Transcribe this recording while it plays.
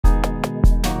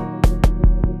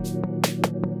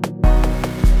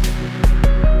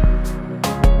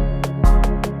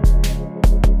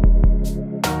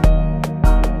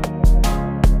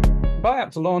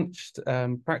about to launch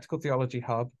Practical Theology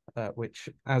Hub, which,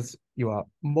 as you are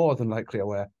more than likely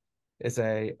aware, is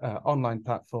a online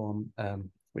platform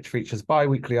which features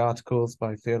bi-weekly articles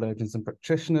by theologians and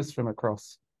practitioners from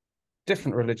across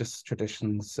different religious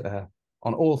traditions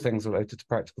on all things related to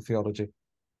practical theology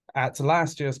at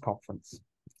last year's conference.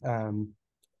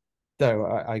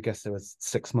 Though I guess there was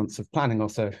 6 months of planning or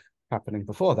so happening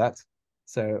before that.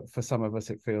 So for some of us,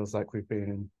 it feels like we've been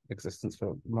in existence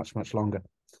for much, much longer.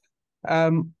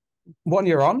 1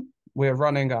 year on, we're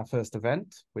running our first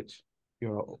event, which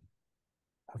you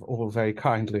have all very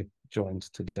kindly joined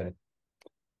today.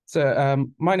 So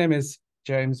my name is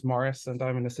James Morris, and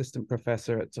I'm an assistant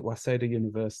professor at Waseda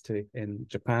University in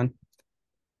Japan.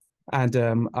 And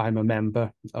I'm a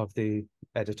member of the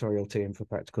editorial team for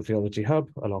Practical Theology Hub,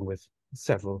 along with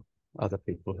several other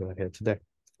people who are here today.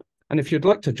 And if you'd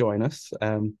like to join us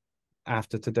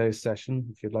after today's session,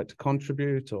 if you'd like to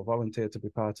contribute or volunteer to be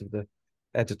part of the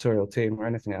editorial team or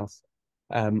anything else,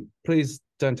 please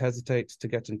don't hesitate to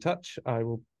get in touch. I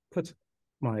will put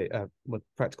my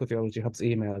Practical Theology Hub's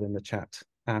email in the chat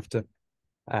after,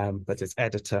 but it's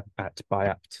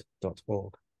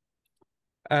editor@biapt.org.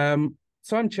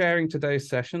 So I'm chairing today's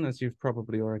session, as you've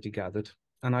probably already gathered,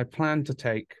 and I plan to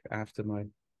take, after my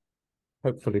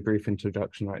hopefully brief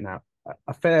introduction right now,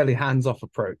 a fairly hands-off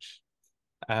approach.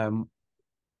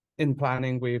 In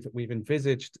planning, we've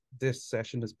envisaged this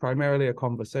session as primarily a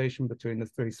conversation between the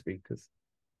three speakers.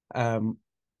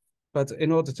 But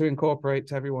in order to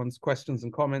incorporate everyone's questions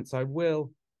and comments, I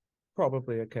will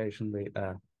probably occasionally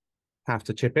have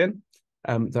to chip in,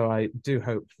 though I do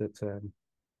hope that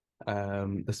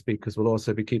the speakers will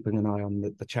also be keeping an eye on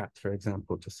the chat, for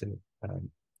example, to see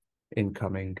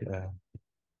incoming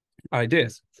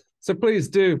ideas. So please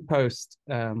do post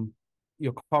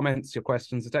your comments, your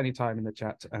questions at any time in the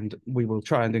chat, and we will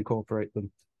try and incorporate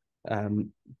them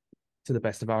to the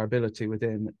best of our ability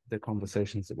within the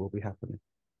conversations that will be happening.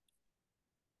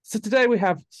 So today we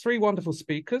have three wonderful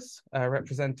speakers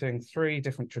representing three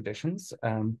different traditions.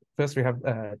 First, we have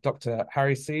Dr.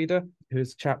 Harrie Cedar, who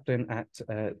is chaplain at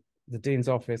the Dean's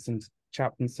Office and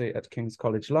Chaplaincy at King's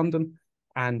College London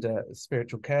and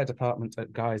Spiritual Care Department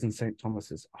at Guy's and St.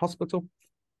 Thomas's Hospital.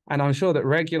 And I'm sure that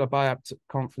regular BIAPT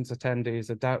conference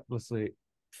attendees are doubtlessly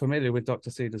familiar with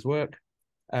Dr. Cedar's work.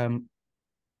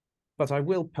 But I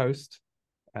will post,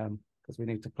 because we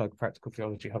need to plug Practical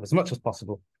Theology Hub as much as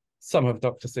possible, some of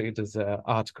Dr. Cedar's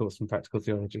articles from Practical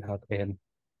Theology Hub in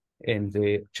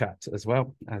the chat as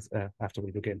well, as after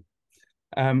we begin.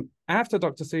 After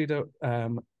Dr. Cedar,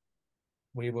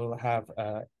 we will have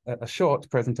a short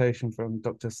presentation from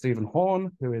Dr. Stephen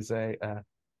Horne, who is a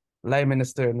lay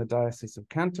minister in the Diocese of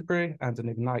Canterbury and an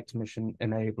Ignite mission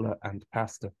enabler and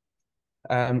pastor.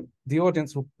 The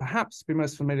audience will perhaps be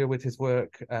most familiar with his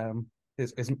work,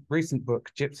 his recent book,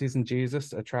 Gypsies and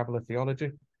Jesus, A Traveller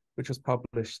Theology, which was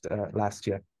published last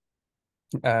year.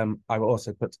 I will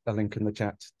also put a link in the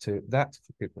chat to that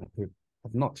for people who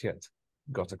have not yet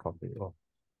got a copy or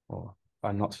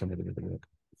are not familiar with the work.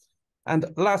 And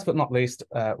last but not least,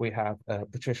 we have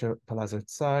Patricia Palazzo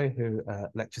Tsai, who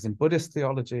lectures in Buddhist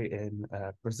theology in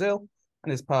Brazil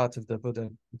and is part of the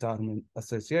Buddha-Dharma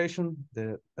Association,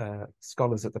 the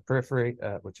Scholars at the Periphery,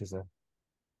 which is a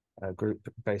group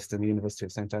based in the University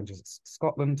of St. Andrews,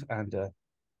 Scotland, and the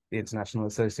International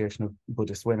Association of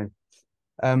Buddhist Women.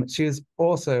 She is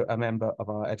also a member of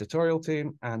our editorial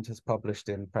team and has published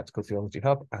in Practical Theology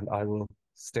Hub, and I will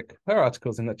stick her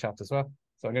articles in the chat as well.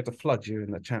 So I'm going to flood you in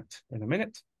the chat in a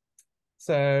minute.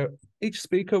 So each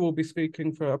speaker will be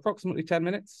speaking for approximately 10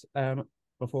 minutes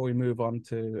before we move on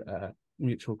to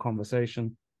mutual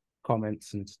conversation,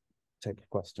 comments, and take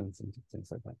questions and things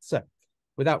like that. So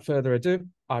without further ado,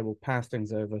 I will pass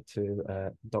things over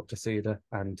to Dr. Cedar,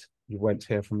 and you won't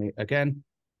hear from me again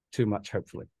too much,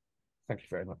 hopefully. Thank you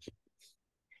very much.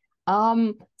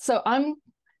 So I'm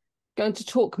going to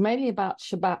talk mainly about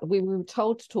Shabbat. We were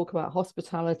told to talk about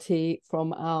hospitality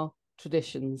from our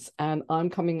traditions, and I'm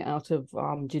coming out of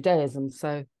Judaism,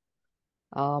 so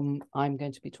I'm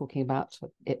going to be talking about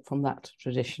it from that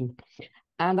tradition.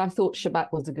 And I thought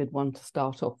Shabbat was a good one to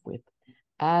start off with.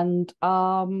 And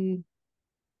sorry,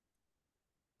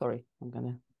 I'm going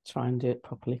to try and do it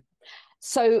properly.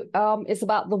 So it's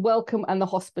about the welcome and the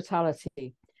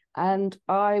hospitality. And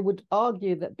I would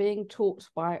argue that being taught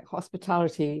by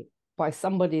hospitality by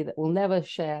somebody that will never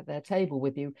share their table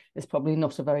with you is probably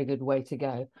not a very good way to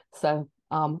go. So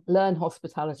learn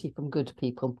hospitality from good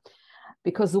people,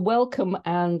 because the welcome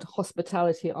and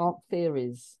hospitality aren't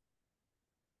theories.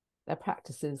 They're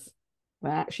practices.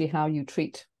 They're actually how you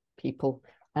treat people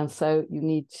And so you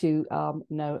need to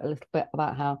know a little bit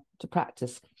about how to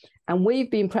practice. And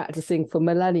we've been practicing for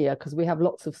millennia because we have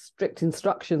lots of strict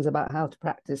instructions about how to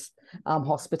practice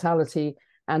hospitality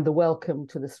and the welcome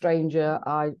to the stranger.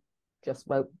 I just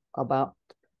wrote about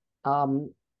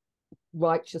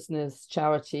righteousness,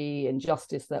 charity, and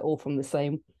justice. They're all from the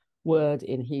same word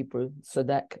in Hebrew,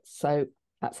 sadek. So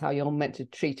that's how you're meant to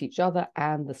treat each other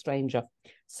and the stranger.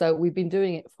 So we've been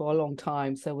doing it for a long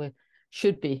time. So we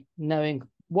should be knowing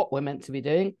what we're meant to be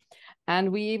doing.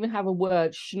 And we even have a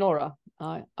word, schnorrer.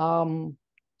 Some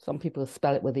people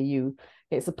spell it with a U.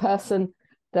 It's a person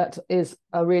that is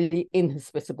a really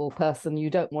inhospitable person. You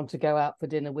don't want to go out for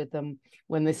dinner with them.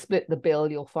 When they split the bill,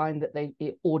 you'll find that they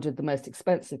ordered the most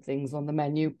expensive things on the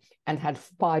menu and had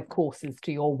 5 courses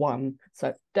to your 1.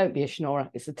 So don't be a schnorrer.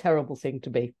 It's a terrible thing to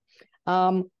be.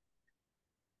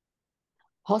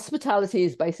 Hospitality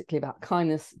is basically about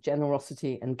kindness,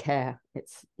 generosity, and care.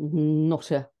 It's not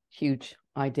a huge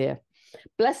idea.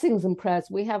 Blessings and prayers.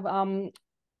 We have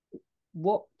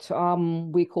what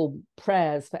we call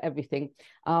prayers for everything.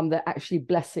 They're actually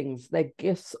blessings. They're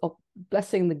gifts of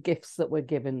blessing the gifts that we're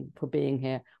given for being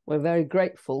here. We're very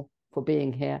grateful for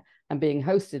being here and being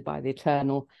hosted by the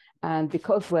Eternal. And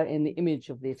because we're in the image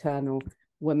of the Eternal,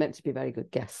 we're meant to be very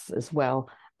good guests as well.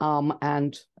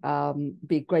 And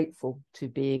be grateful to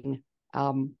being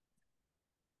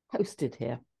hosted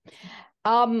here.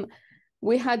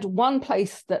 We had one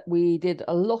place that we did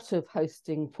a lot of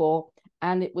hosting for,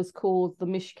 and it was called the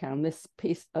Mishkan. This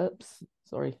piece,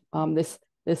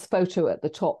 this photo at the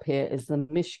top here is the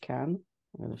Mishkan.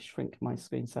 I'm going to shrink my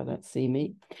screen so I don't see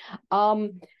me.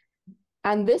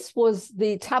 And this was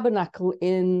the tabernacle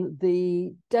in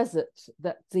the desert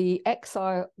that the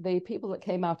people that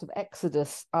came out of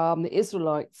Exodus, the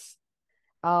Israelites,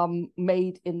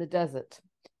 made in the desert.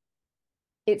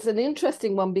 It's an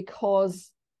interesting one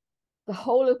because the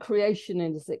whole of creation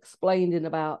is explained in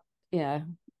about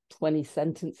 20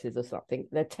 sentences or something.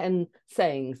 There are 10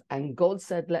 sayings, and God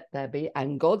said, let there be,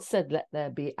 and God said, let there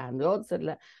be, and God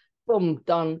said, boom,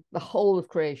 done, the whole of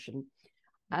creation.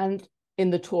 And in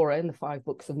the Torah, in the 5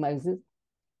 books of Moses,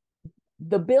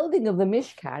 the building of the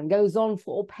Mishkan goes on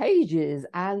for pages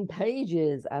and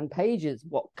pages and pages.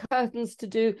 What curtains to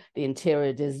do, the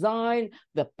interior design,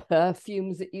 the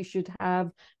perfumes that you should have,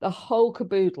 the whole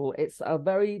caboodle. It's a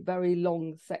very, very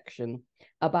long section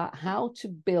about how to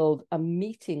build a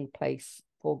meeting place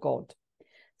for God,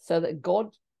 so that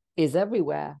God is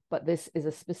everywhere, but this is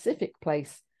a specific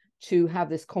place to have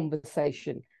this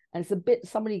conversation. And it's a bit,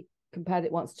 somebody compared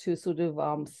it once to a sort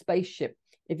of spaceship.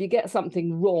 If you get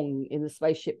something wrong in the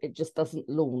spaceship, it just doesn't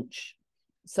launch.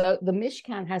 So the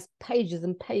Mishkan has pages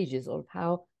and pages of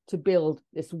how to build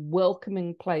this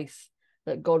welcoming place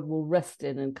that God will rest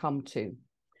in and come to.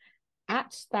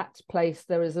 At that place,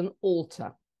 there is an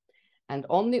altar. And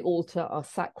on the altar are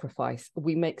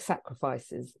we make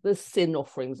sacrifices. There's sin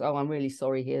offerings. Oh, I'm really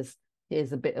sorry.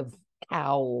 Here's a bit of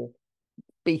cow or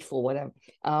beef or whatever.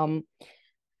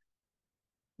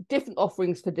 Different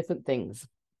offerings for different things.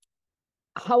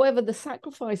 However, the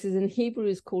sacrifices in Hebrew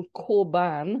is called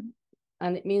korban,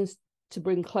 and it means to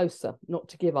bring closer, not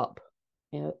to give up.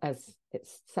 As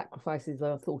its sacrifices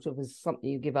are thought of as something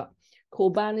you give up.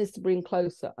 Korban is to bring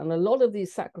closer, and a lot of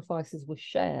these sacrifices were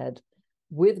shared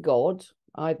with God.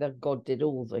 Either God did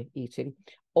all the eating,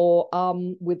 or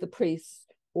with the priests,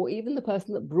 or even the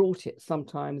person that brought it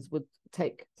sometimes would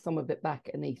take some of it back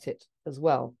and eat it as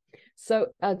well. So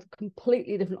a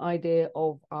completely different idea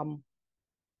of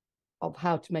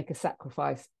how to make a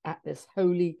sacrifice at this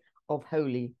holy of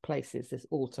holy places, this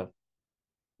altar.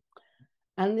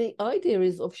 And the idea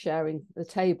is of sharing the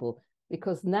table,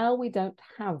 because now we don't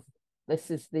have, this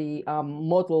is the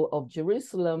model of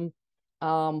Jerusalem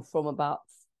from about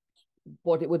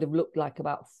what it would have looked like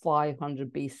about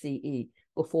 500 BCE,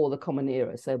 before the Common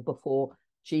Era, so before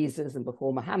Jesus and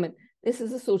before Muhammad. This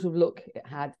is the sort of look it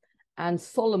had. And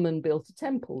Solomon built a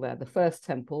temple there, the first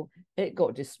temple. It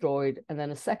got destroyed, and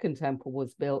then a second temple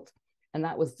was built, and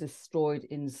that was destroyed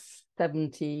in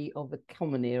 70 of the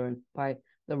Common Era by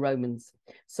the Romans.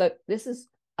 So this is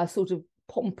a sort of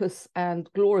pompous and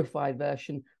glorified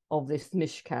version of this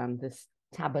Mishkan, this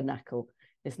tabernacle.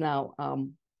 Is now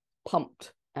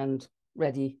pumped and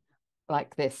ready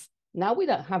like this. Now we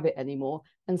don't have it anymore,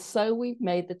 and so we've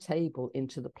made the table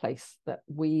into the place that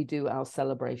we do our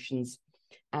celebrations.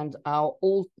 And our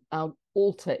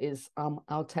altar is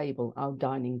our table, our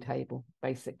dining table,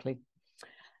 basically.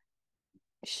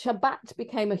 Shabbat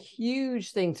became a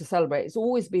huge thing to celebrate. It's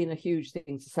always been a huge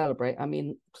thing to celebrate. I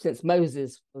mean, since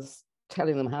Moses was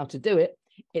telling them how to do it,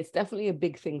 it's definitely a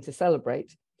big thing to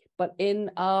celebrate. But in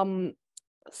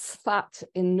Sfat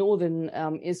in northern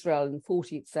Israel in the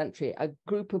 14th century, a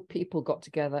group of people got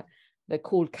together. They're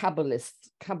called Kabbalists.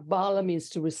 Kabbalah means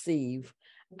to receive.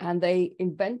 And they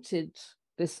invented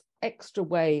this extra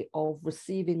way of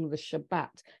receiving the Shabbat,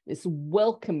 this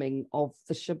welcoming of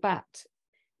the Shabbat,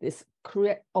 this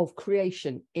of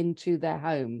creation into their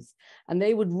homes. And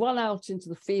they would run out into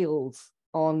the fields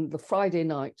on the Friday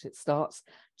night, it starts,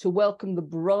 to welcome the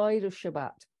bride of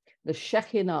Shabbat, the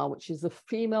Shekinah, which is the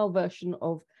female version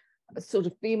of sort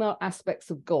of female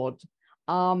aspects of God.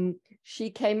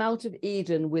 She came out of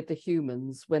Eden with the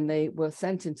humans when they were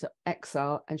sent into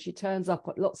exile, and she turns up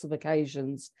at lots of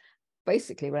occasions,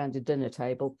 basically around a dinner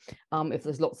table, if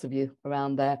there's lots of you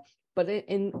around there. But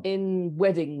in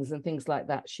weddings and things like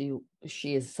that, she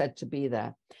is said to be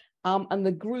there. And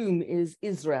the groom is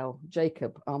Israel,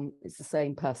 Jacob. It's the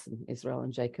same person, Israel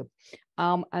and Jacob.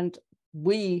 And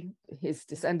we, his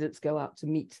descendants, go out to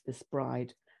meet this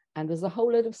bride. And there's a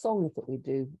whole load of songs that we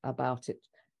do about it.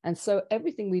 And so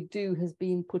everything we do has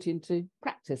been put into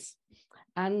practice.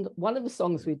 And one of the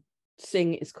songs we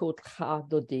sing is called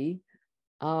Chadodi.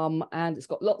 And it's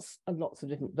got lots and lots of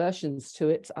different versions to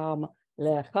it.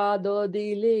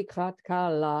 Lechadodi likhat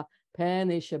kala,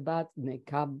 peni Shabbat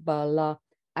nekabala.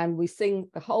 And we sing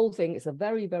the whole thing. It's a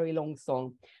very, very long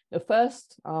song. The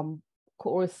first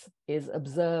chorus is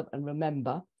observe and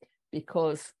remember,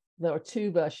 because there are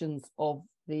two versions of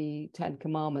the 10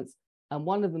 Commandments. And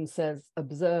one of them says,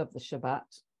 observe the Shabbat,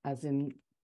 as in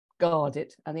guard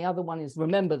it. And the other one is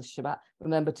remember the Shabbat,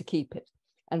 remember to keep it.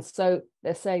 And so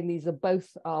they're saying these are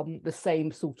both the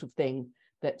same sort of thing,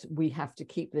 that we have to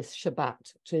keep this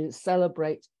Shabbat to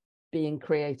celebrate being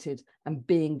created and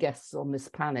being guests on this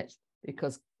planet,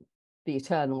 because the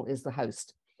eternal is the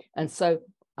host. And so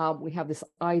we have this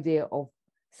idea of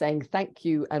saying thank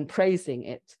you and praising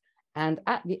it. And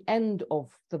at the end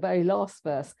of the very last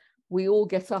verse, we all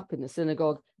get up in the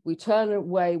synagogue. We turn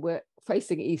away, we're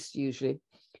facing east usually.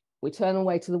 We turn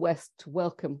away to the west to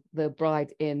welcome the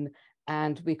bride in,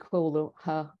 and we call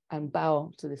her and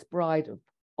bow to this bride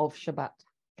of Shabbat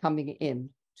coming in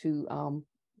to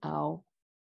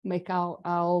make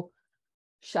our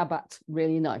Shabbat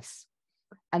really nice.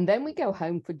 And then we go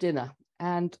home for dinner,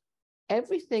 and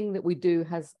everything that we do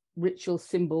has ritual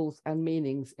symbols and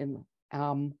meanings in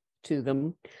to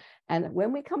them. And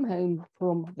when we come home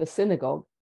from the synagogue,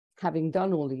 having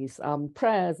done all these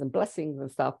prayers and blessings and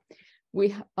stuff,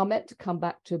 we are meant to come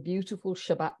back to a beautiful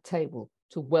Shabbat table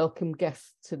to welcome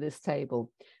guests to this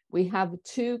table. We have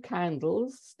 2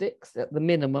 candlesticks at the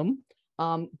minimum,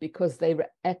 because they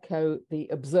echo the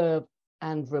observe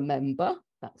and remember.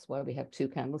 That's why we have 2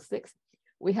 candlesticks.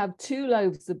 We have 2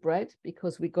 loaves of bread,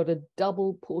 because we got a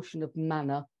double portion of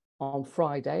manna on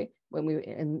Friday when we were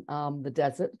in the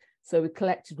desert. So we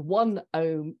collected 1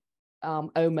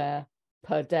 omer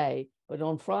per day, but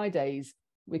on Fridays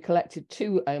we collected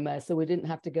 2 omer, so we didn't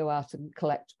have to go out and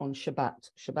collect on Shabbat.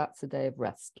 Shabbat's a day of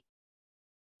rest.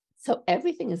 So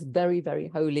everything is very, very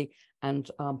holy and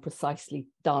precisely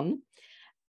done.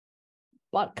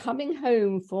 But coming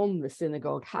home from the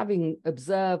synagogue, having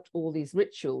observed all these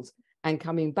rituals and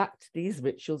coming back to these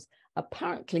rituals,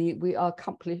 apparently we are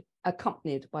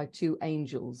accompanied by 2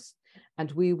 angels,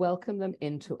 and we welcome them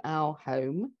into our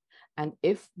home. And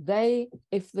if the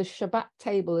Shabbat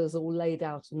table is all laid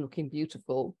out and looking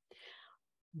beautiful,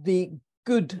 the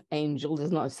good angel,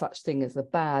 there's no such thing as a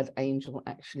bad angel,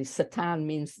 actually. Satan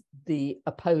means the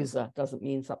opposer, doesn't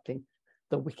mean something,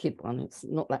 the wicked one. It's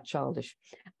not that childish.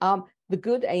 The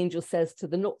good angel says to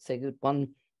the not so good one,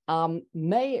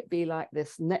 may it be like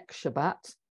this next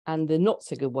Shabbat. And the not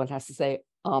so good one has to say,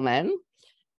 Amen.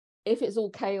 If it's all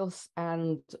chaos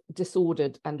and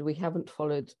disordered and we haven't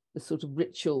followed the sort of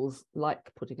rituals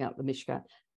like putting out the Mishkan,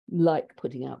 like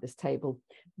putting out this table,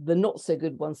 the not so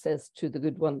good one says to the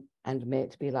good one, and may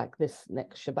it be like this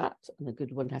next Shabbat. And the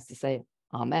good one has to say,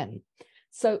 Amen.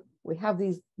 So we have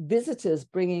these visitors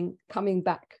coming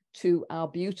back to our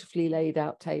beautifully laid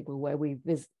out table where we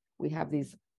have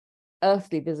these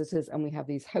earthly visitors and we have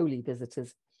these holy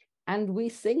visitors. And we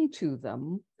sing to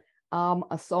them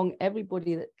a song.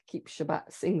 Everybody that keeps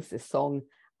Shabbat sings this song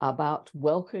about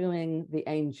welcoming the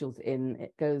angels in.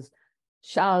 It goes,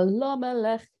 Shalom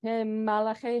Aleichem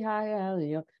Malachei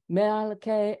HaElyon,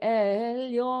 Malachei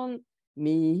Elyon,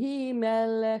 Mihi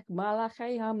Melech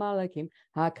Malachei HaMalakim,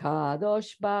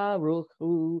 HaKadosh Baruch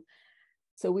Hu.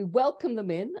 So we welcome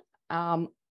them in.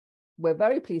 We're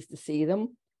very pleased to see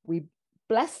them. We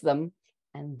bless them,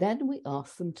 and then we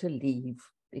ask them to leave,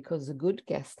 because a good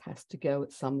guest has to go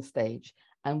at some stage.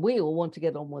 And we all want to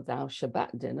get on with our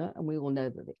Shabbat dinner, and we all know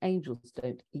that the angels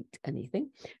don't eat anything.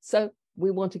 So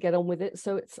we want to get on with it.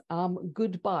 So it's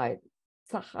goodbye.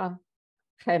 sachem,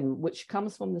 which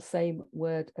comes from the same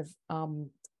word as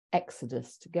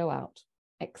exodus, to go out,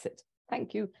 exit.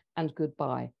 Thank you and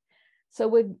goodbye. So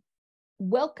we're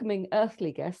welcoming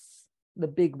earthly guests, the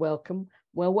big welcome.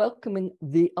 We're welcoming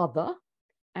the other,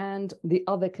 and the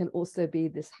other can also be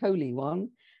this holy one.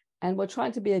 And we're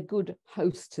trying to be a good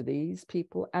host to these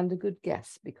people and a good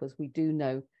guest, because we do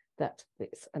know that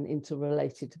it's an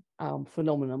interrelated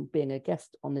phenomenon, being a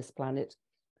guest on this planet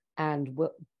and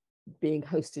being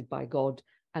hosted by God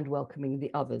and welcoming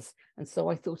the others. And so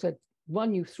I thought I'd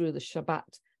run you through the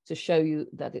Shabbat to show you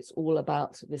that it's all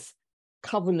about this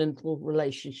covenantal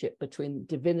relationship between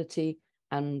divinity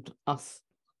and us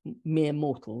mere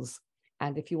mortals.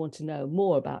 And if you want to know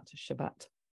more about Shabbat,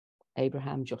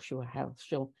 Abraham Joshua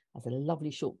Heschel has a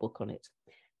lovely short book on it.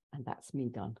 And that's me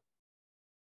done.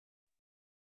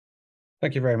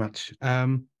 Thank you very much.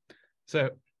 So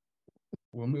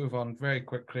we'll move on very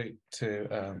quickly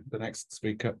to the next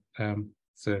speaker,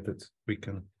 so that we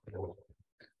can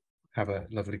have a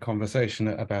lovely conversation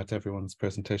about everyone's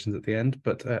presentations at the end.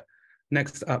 But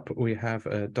next up, we have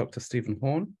Dr. Stephen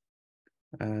Horne.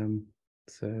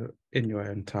 So in your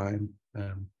own time,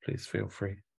 please feel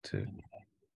free to.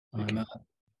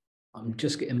 I'm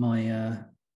just getting my,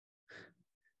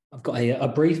 I've got a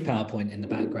brief PowerPoint in the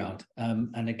background.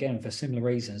 And again, for similar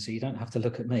reasons, so you don't have to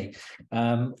look at me.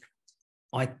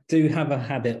 I do have a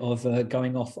habit of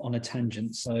going off on a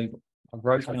tangent. So I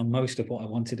wrote down most of what I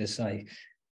wanted to say,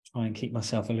 try and keep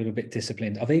myself a little bit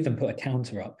disciplined. I've even put a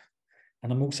counter up,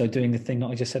 and I'm also doing the thing that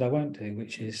I just said I won't do,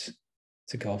 which is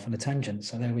to go off on a tangent.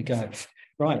 So there we go.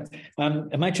 Right.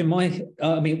 Imagine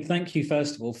thank you,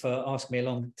 first of all, for asking me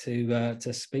along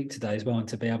to speak today as well, and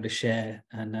to be able to share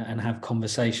and have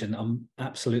conversation. I'm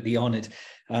absolutely honoured.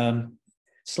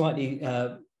 Slightly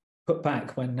put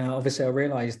back when obviously I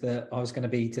realised that I was going to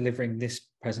be delivering this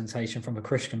presentation from a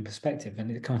Christian perspective,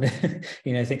 and it kind of,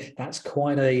 think that's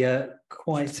quite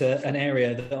an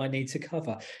area that I need to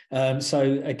cover.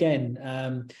 So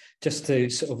again, just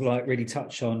to sort of like really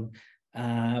touch on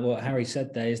what Harrie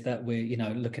said there, is that we're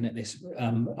looking at this.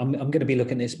 I'm going to be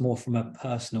looking at this more from a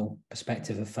personal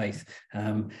perspective of faith,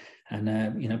 and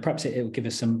perhaps it will give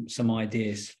us some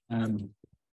ideas.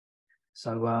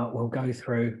 So we'll go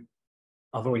through.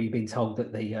 I've already been told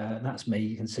that that's me.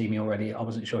 You can see me already. I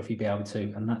wasn't sure if you'd be able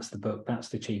to, and that's the book. That's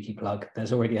the cheeky plug.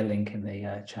 There's already a link in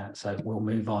the chat, so we'll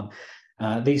move on.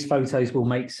 These photos will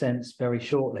make sense very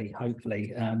shortly,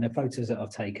 hopefully. They're photos that I've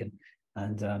taken.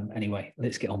 And anyway,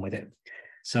 let's get on with it.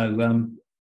 So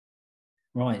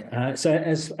right, so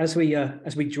as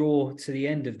we draw to the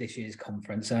end of this year's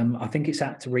conference, I think it's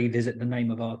apt to revisit the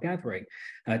name of our gathering.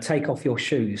 Take off your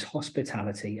shoes: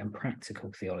 hospitality and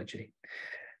practical theology.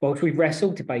 Whilst we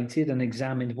wrestled, debated, and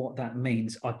examined what that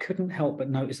means, I couldn't help but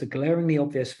notice the glaringly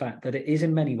obvious fact that it is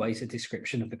in many ways a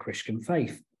description of the Christian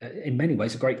faith, in many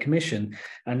ways a great commission,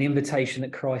 and the invitation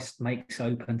that Christ makes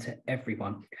open to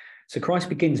everyone. So Christ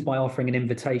begins by offering an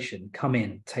invitation: come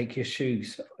in, take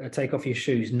off your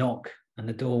shoes, knock, and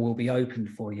the door will be opened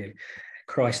for you.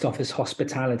 Christ offers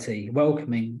hospitality,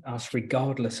 welcoming us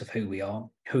regardless of who we are,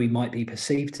 who we might be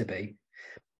perceived to be,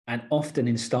 and often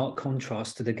in stark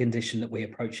contrast to the condition that we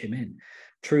approach him in.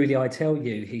 Truly, I tell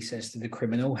you, he says to the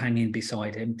criminal hanging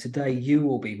beside him, today you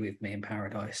will be with me in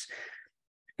paradise.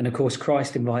 And of course,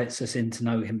 Christ invites us in to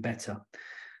know him better.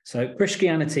 So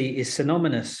Christianity is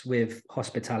synonymous with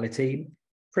hospitality,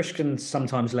 Christians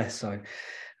sometimes less so.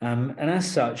 And as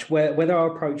such, whether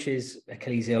our approach is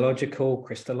ecclesiological,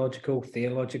 Christological,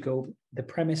 theological, the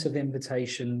premise of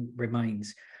invitation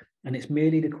remains. And it's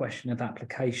merely the question of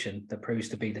application that proves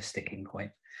to be the sticking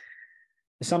point.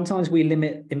 Sometimes we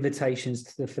limit invitations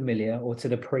to the familiar or to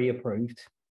the pre-approved.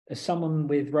 As someone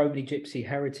with Romany Gypsy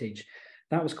heritage,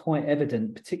 that was quite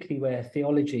evident, particularly where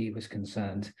theology was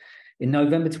concerned. In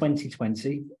November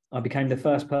 2020, I became the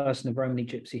first person of Romany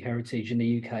Gypsy heritage in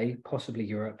the UK, possibly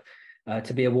Europe,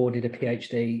 to be awarded a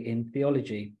PhD in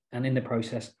theology, and in the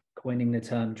process coining the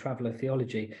term traveller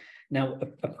theology. Now,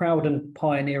 a proud and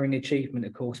pioneering achievement,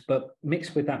 of course, but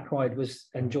mixed with that pride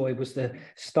and joy was the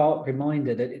stark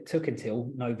reminder that it took until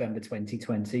November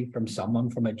 2020 from someone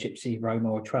from a Gypsy,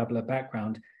 Roma or traveller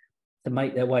background to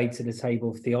make their way to the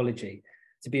table of theology,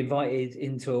 to be invited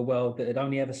into a world that had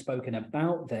only ever spoken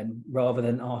about them rather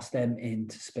than asked them in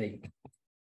to speak.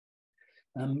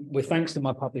 With thanks to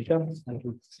my publisher, as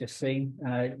we've just seen,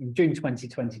 in June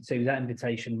 2022, that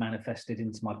invitation manifested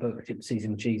into my book, Gypsies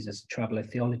and Jesus, Traveller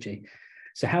Theology.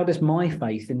 So how does my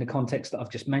faith, in the context that I've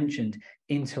just mentioned,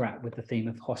 interact with the theme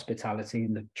of hospitality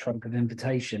and the trunk of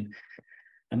invitation?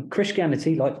 And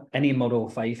Christianity, like any model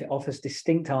of faith, it offers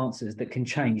distinct answers that can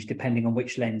change depending on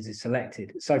which lens is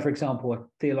selected. So, for example, a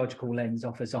theological lens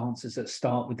offers answers that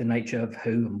start with the nature of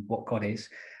who and what God is,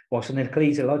 whilst an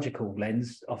ecclesiological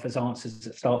lens offers answers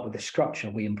that start with the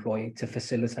structure we employ to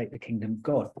facilitate the kingdom of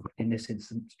God, in this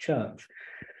instance, church.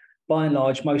 By and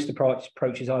large, most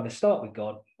approaches either start with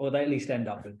God or they at least end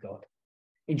up with God.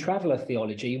 In traveller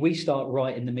theology, we start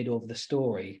right in the middle of the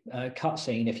story,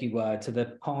 cutscene, if you were, to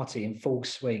the party in full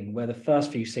swing, where the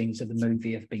first few scenes of the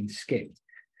movie have been skipped.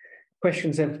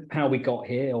 Questions of how we got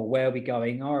here or where we're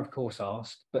going are, of course,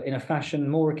 asked, but in a fashion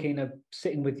more akin of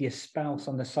sitting with your spouse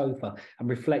on the sofa and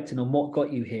reflecting on what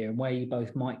got you here and where you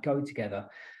both might go together.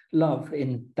 Love,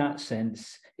 in that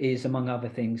sense, is, among other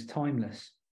things,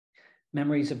 timeless.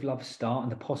 Memories of love start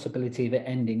and the possibility of it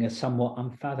ending are somewhat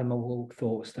unfathomable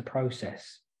thoughts to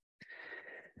process.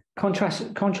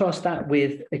 Contrast that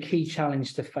with a key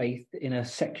challenge to faith in a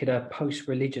secular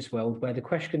post-religious world where the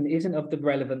question isn't of the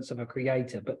relevance of a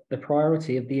creator, but the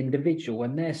priority of the individual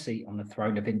and their seat on the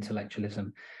throne of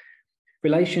intellectualism.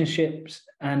 Relationships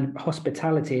and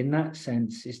hospitality in that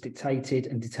sense is dictated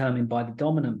and determined by the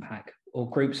dominant pack or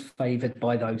groups favoured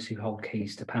by those who hold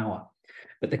keys to power.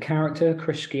 But the character of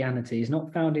Christianity is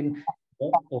not found in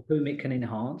what or whom it can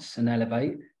enhance and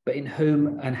elevate, but in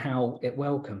whom and how it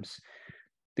welcomes.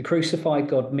 The crucified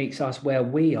God meets us where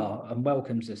we are and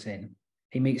welcomes us in.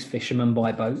 He meets fishermen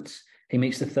by boats. He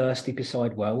meets the thirsty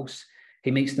beside wells.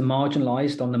 He meets the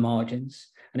marginalised on the margins,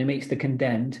 and he meets the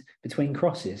condemned between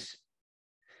crosses.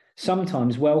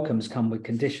 Sometimes welcomes come with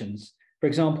conditions. For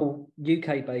example,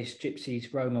 UK-based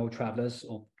Gypsies, Roma Travellers,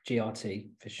 or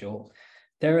GRT for short,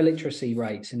 their illiteracy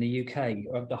rates in the UK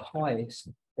are the highest.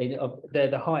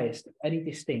 They're the highest of any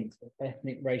distinct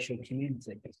ethnic racial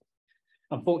community.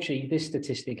 Unfortunately, this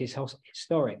statistic is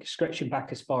historic, stretching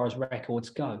back as far as records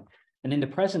go. And in the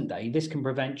present day, this can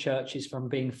prevent churches from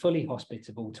being fully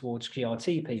hospitable towards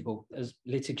GRT people, as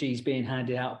liturgies being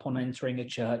handed out upon entering a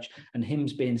church and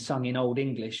hymns being sung in Old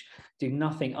English do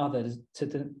nothing other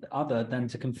than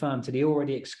to confirm to the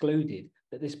already excluded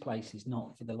that this place is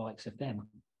not for the likes of them.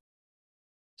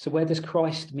 So where does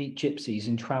Christ meet gypsies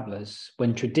and travellers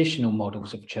when traditional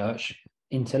models of church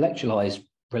intellectualise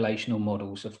relational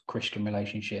models of Christian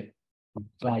relationship? I'm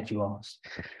glad you asked.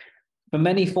 For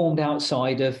many formed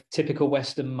outside of typical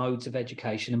Western modes of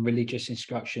education and religious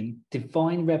instruction,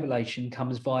 divine revelation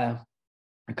comes via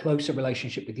a closer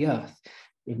relationship with the earth,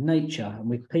 with nature and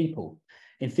with people.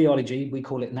 In theology, we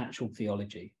call it natural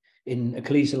theology. In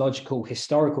ecclesiological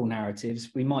historical narratives,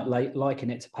 we might liken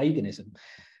it to paganism.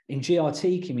 In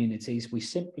GRT communities, we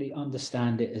simply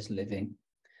understand it as living.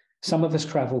 Some of us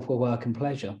travel for work and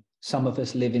pleasure. Some of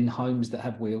us live in homes that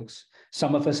have wheels.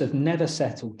 Some of us have never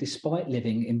settled despite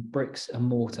living in bricks and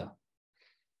mortar.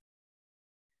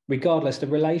 Regardless, the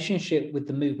relationship with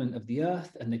the movement of the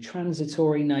earth and the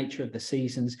transitory nature of the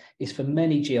seasons is for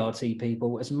many GRT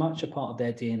people as much a part of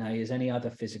their DNA as any other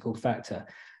physical factor,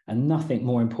 and nothing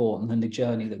more important than the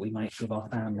journey that we make with our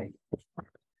family.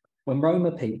 When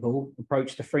Roma people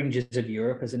approached the fringes of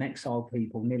Europe as an exiled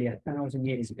people nearly 1,000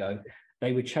 years ago,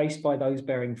 they were chased by those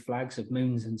bearing flags of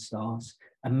moons and stars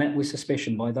and met with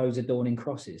suspicion by those adorning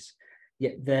crosses.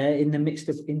 Yet there, in the midst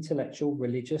of intellectual,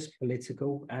 religious,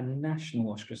 political, and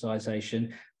national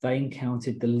ostracization, they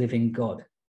encountered the living God.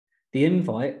 The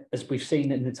invite, as we've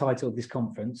seen in the title of this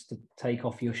conference, to take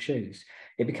off your shoes,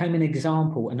 it became an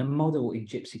example and a model in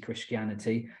Gypsy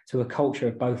Christianity to a culture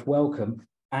of both welcome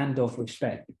and of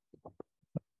respect.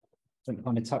 I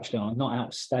kind of touched on, I'm not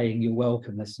outstaying your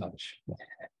welcome as such.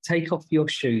 Take off your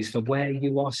shoes, for where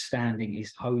you are standing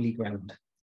is holy ground.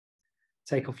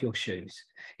 Take off your shoes.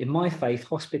 In my faith,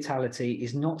 hospitality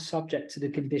is not subject to the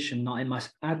condition that I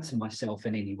must add to myself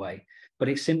in any way, but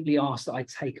it simply asks that I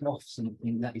take off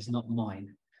something that is not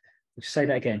mine. I'll say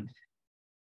that again.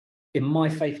 In my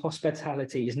faith,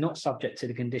 hospitality is not subject to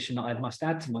the condition that I must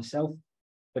add to myself,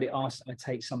 but it asks that I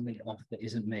take something off that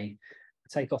isn't me.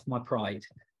 I take off my pride.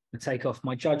 I take off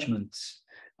my judgments.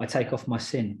 I take off my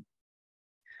sin.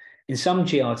 In some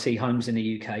GRT homes in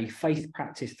the UK, faith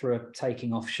practice through a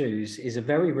taking off shoes is a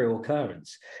very real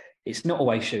occurrence. It's not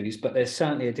always shoes, but there's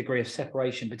certainly a degree of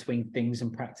separation between things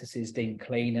and practices deemed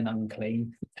clean and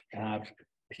unclean,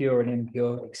 pure and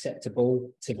impure, acceptable,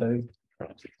 taboo.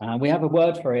 We have a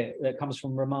word for it that comes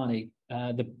from Romani,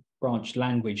 the branch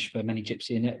language for many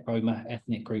Gypsy and Roma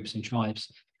ethnic groups and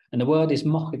tribes. And the word is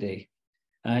mochadi.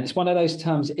 And it's one of those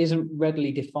terms that isn't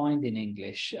readily defined in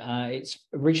English. It's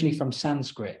originally from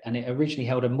Sanskrit, and it originally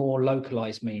held a more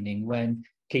localized meaning when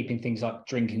keeping things like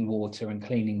drinking water and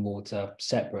cleaning water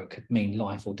separate could mean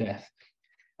life or death.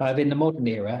 In the modern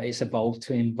era, it's evolved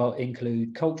to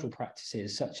include cultural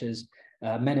practices such as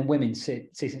men and women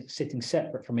sitting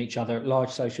separate from each other at large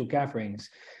social gatherings,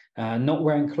 not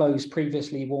wearing clothes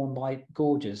previously worn by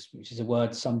gorgers, which is a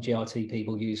word some GRT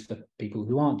people use for people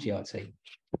who aren't GRT.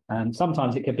 And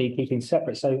sometimes it could be keeping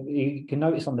separate. So you can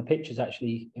notice on the pictures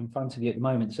actually in front of you at the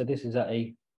moment. So this is at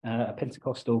a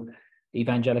Pentecostal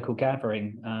evangelical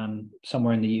gathering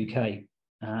somewhere in the UK,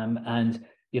 and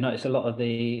you notice a lot of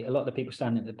the people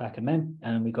standing at the back are men,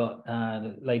 and we've got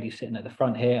the ladies sitting at the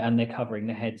front here, and they're covering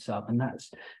their heads up. And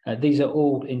that's these are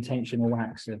all intentional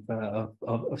acts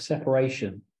of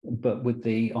separation, but with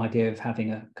the idea of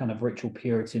having a kind of ritual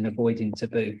purity and avoiding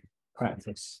taboo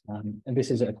practice. And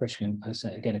this is at a Christian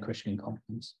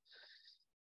conference.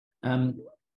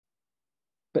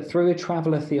 But through a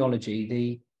traveller theology,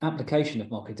 the application of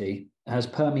Mokkadi has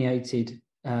permeated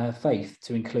faith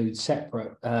to include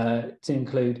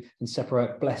and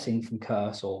separate blessing from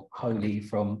curse, or holy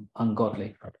from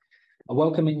ungodly. A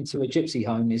welcome into a gypsy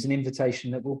home is an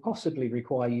invitation that will possibly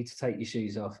require you to take your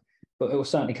shoes off, but it will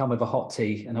certainly come with a hot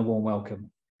tea and a warm welcome.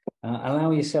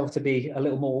 Allow yourself to be a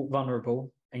little more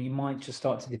vulnerable, and you might just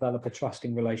start to develop a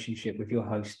trusting relationship with your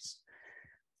hosts.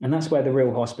 And that's where the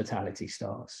real hospitality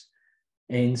starts.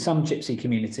 In some gypsy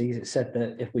communities, it's said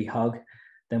that if we hug,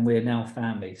 then we're now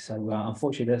family. So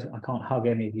unfortunately, I can't hug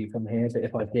any of you from here, but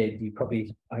if I did, you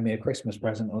probably owe me a Christmas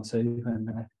present or two,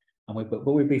 but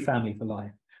we'd be family for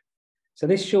life. So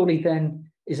this surely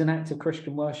then is an act of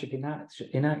Christian worship in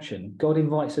action. God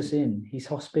invites us in. He's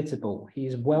hospitable. He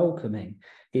is welcoming.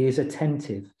 He is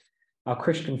attentive. Our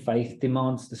Christian faith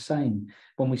demands the same.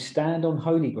 When we stand on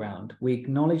holy ground, we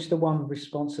acknowledge the one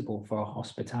responsible for our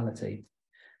hospitality.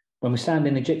 When we stand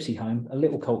in a gypsy home, a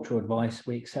little cultural advice,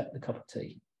 we accept the cup of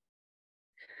tea.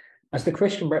 As the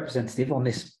Christian representative on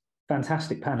this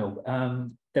fantastic panel,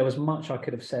 there was much I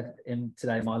could have said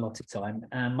today in my allotted time,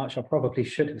 and much I probably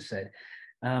should have said.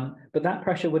 But that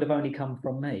pressure would have only come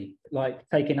from me, like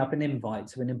taking up an invite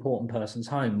to an important person's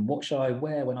home. What should I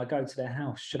wear when I go to their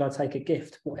house? Should I take a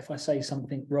gift? What if I say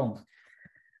something wrong?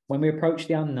 When we approach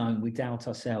the unknown, we doubt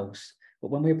ourselves. But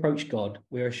when we approach God,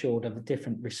 we are assured of a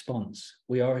different response.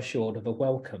 We are assured of a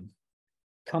welcome.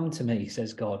 Come to me,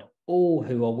 says God, all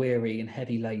who are weary and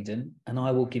heavy laden, and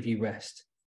I will give you rest.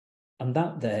 And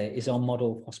that there is our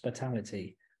model of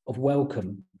hospitality, of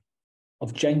welcome,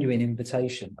 of genuine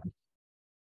invitation.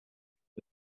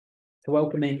 To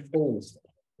welcome in all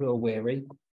who are weary,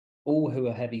 all who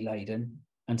are heavy laden,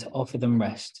 and to offer them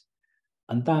rest.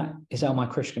 And that is how my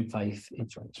Christian faith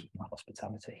interacts with my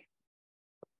hospitality.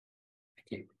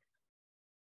 Thank you.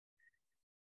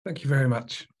 Thank you very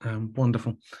much.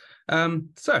 Wonderful.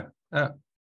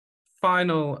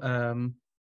 Final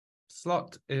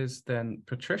slot is then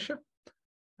Patricia.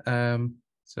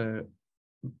 So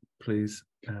please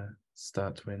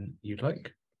start when you'd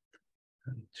like,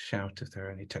 and shout if there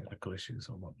are any technical issues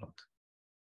or whatnot.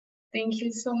 Thank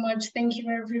you so much. Thank you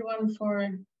everyone for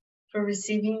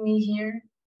receiving me here.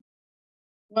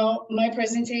 Well, my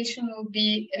presentation will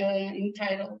be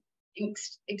entitled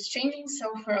Exchanging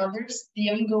Self for Others, the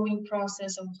Ongoing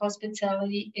Process of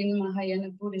Hospitality in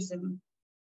Mahayana Buddhism.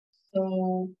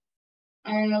 So,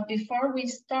 before we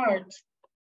start,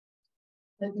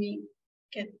 let me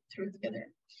get through together.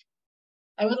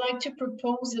 I would like to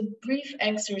propose a brief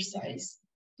exercise.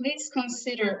 Please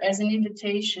consider as an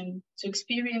invitation to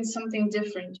experience something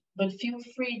different, but feel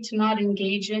free to not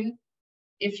engage in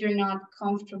if you're not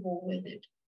comfortable with it.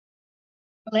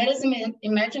 Let us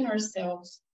imagine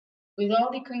ourselves with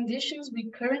all the conditions we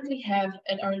currently have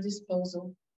at our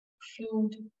disposal: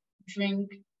 food, drink,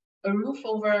 a roof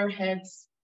over our heads,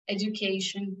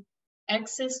 education,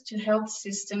 access to health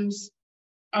systems,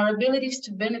 our abilities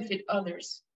to benefit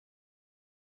others.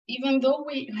 Even though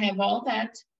we have all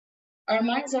that, our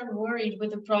minds are worried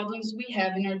with the problems we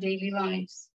have in our daily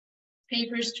lives: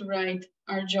 papers to write,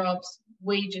 our jobs,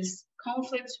 wages,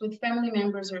 conflicts with family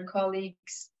members or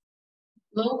colleagues,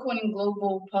 local and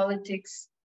global politics,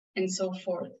 and so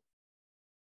forth.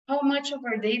 How much of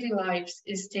our daily lives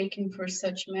is taken for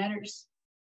such matters?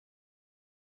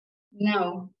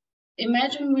 Now,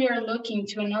 imagine we are looking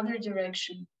to another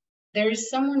direction. There is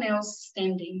someone else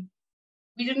standing.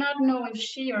 We do not know if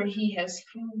she or he has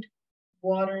food,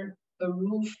 water, a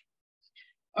roof,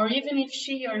 or even if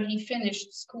she or he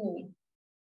finished school.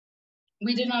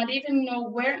 We do not even know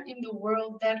where in the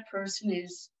world that person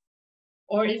is,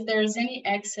 or if there is any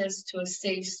access to a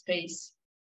safe space.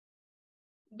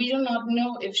 We do not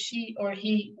know if she or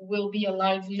he will be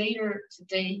alive later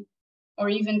today or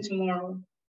even tomorrow.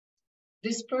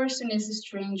 This person is a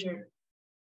stranger.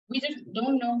 We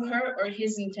don't know her or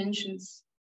his intentions.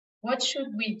 What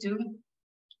should we do?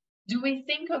 Do we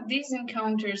think of these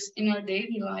encounters in our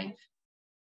daily life?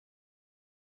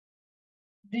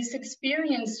 This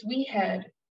experience we had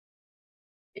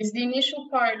is the initial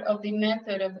part of the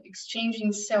method of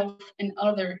exchanging self and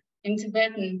other in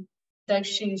Tibetan,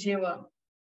 Dakshinjewa,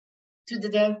 to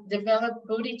develop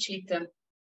bodhicitta,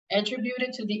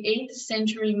 attributed to the 8th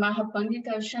century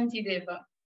Mahapandita Shantideva.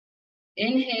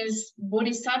 In his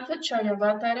Bodhisattva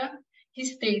Charyavatara, he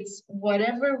states,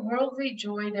 whatever worldly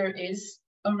joy there is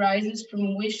arises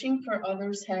from wishing for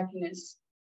others' happiness.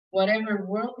 Whatever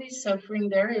worldly suffering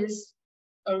there is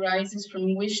arises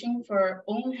from wishing for our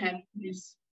own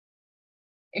happiness.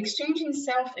 Exchanging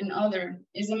self and other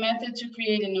is a method to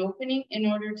create an opening in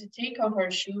order to take off our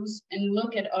shoes and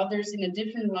look at others in a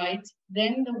different light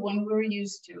than the one we're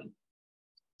used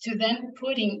to then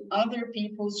putting other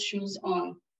people's shoes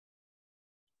on.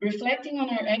 Reflecting on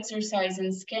our exercise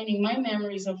and scanning my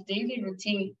memories of daily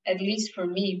routine, at least for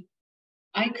me,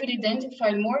 I could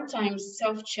identify more times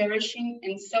self-cherishing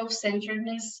and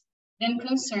self-centeredness than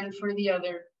concern for the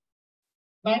other.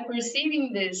 By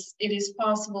perceiving this, it is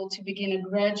possible to begin a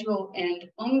gradual and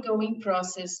ongoing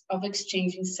process of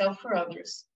exchanging self for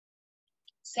others.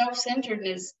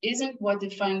 Self-centeredness isn't what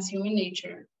defines human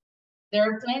nature. There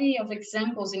are plenty of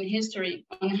examples in history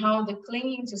on how the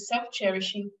clinging to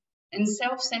self-cherishing and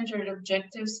self-centered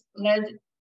objectives led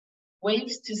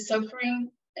waves to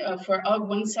suffering for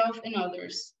oneself and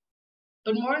others.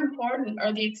 But more important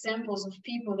are the examples of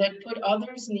people that put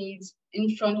others' needs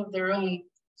in front of their own,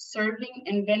 serving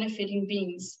and benefiting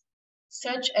beings,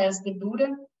 such as the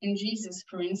Buddha and Jesus,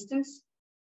 for instance,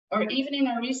 or even in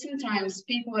our recent times,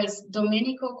 people as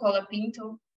Domenico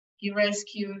Colapinto. He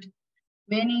rescued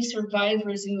many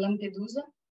survivors in Lampedusa.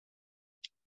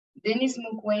 Denis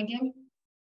Mukwege,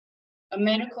 a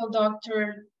medical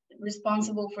doctor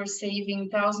responsible for saving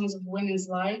thousands of women's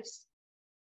lives.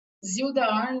 Zilda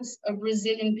Arns, a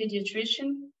Brazilian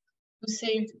pediatrician who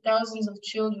saved thousands of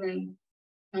children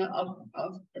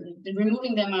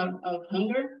removing them out of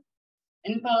hunger.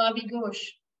 And Pallavi Ghosh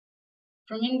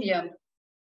from India,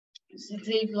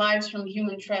 saved lives from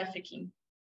human trafficking.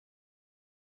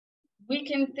 We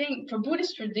can think, for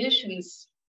Buddhist traditions,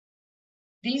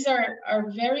 these are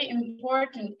very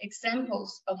important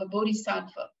examples of a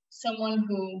bodhisattva, someone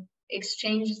who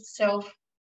exchanged self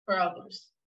for others.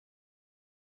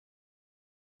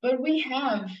 But we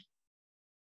have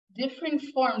different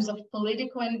forms of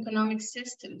political and economic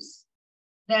systems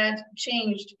that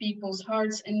changed people's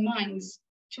hearts and minds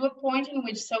to a point in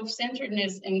which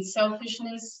self-centeredness and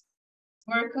selfishness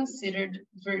were considered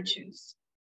virtues.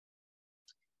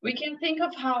 We can think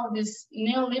of how this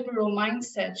neoliberal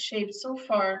mindset shaped so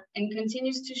far and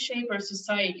continues to shape our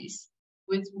societies,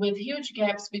 with huge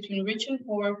gaps between rich and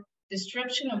poor,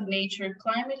 destruction of nature,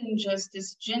 climate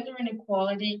injustice, gender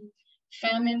inequality,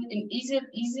 famine, and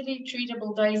easily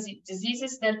treatable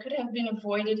diseases that could have been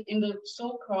avoided in the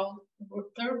so-called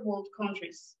third world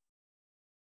countries.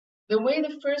 The way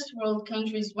the first world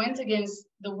countries went against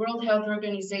the World Health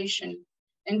Organization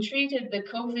and treated the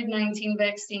COVID-19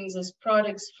 vaccines as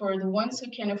products for the ones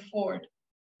who can afford,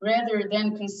 rather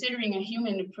than considering a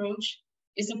human approach,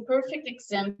 is a perfect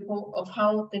example of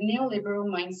how the neoliberal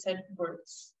mindset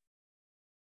works.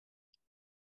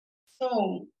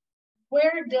 So,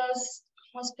 where does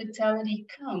hospitality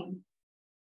come?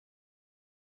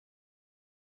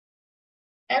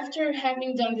 After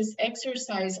having done this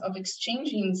exercise of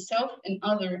exchanging self and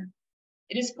other,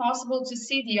 it is possible to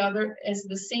see the other as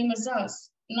the same as us,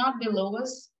 not below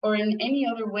us or in any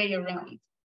other way around.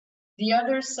 The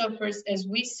other suffers as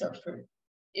we suffer.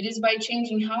 It is by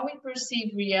changing how we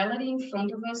perceive reality in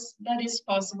front of us that is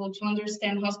possible to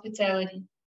understand hospitality,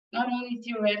 not only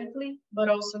theoretically, but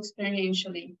also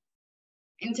experientially.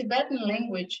 In Tibetan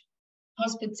language,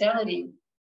 hospitality,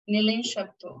 Nilen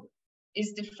Shapto,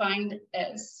 is defined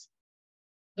as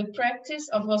the practice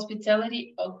of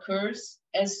hospitality occurs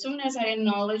as soon as I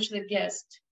acknowledge the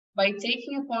guest by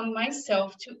taking upon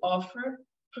myself to offer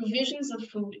provisions of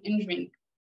food and drink.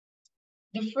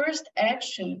 The first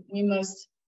action we must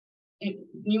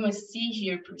see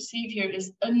here, perceive here,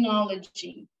 is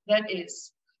acknowledging, that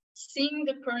is, seeing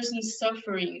the person's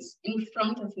sufferings in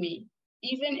front of me,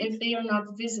 even if they are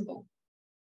not visible.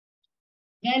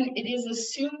 Then it is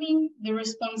assuming the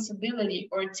responsibility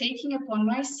or taking upon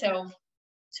myself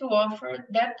to offer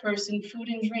that person food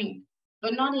and drink,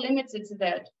 but not limited to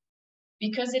that,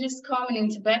 because it is common in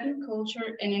Tibetan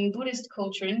culture and in Buddhist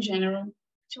culture in general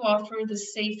to offer the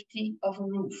safety of a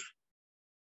roof.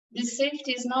 This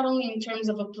safety is not only in terms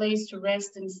of a place to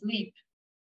rest and sleep,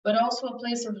 but also a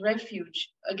place of refuge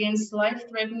against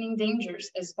life-threatening dangers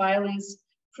as violence,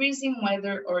 freezing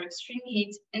weather, or extreme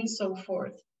heat, and so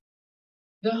forth.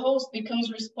 The host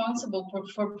becomes responsible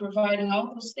for providing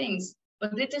all those things,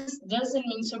 but this doesn't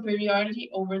mean superiority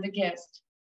over the guest.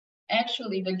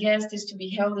 Actually, the guest is to be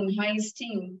held in high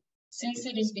esteem, since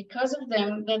it is because of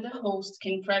them that the host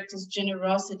can practice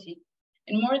generosity,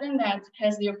 and more than that,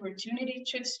 has the opportunity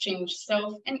to exchange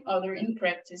self and other in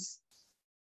practice.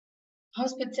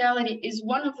 Hospitality is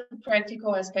one of the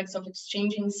practical aspects of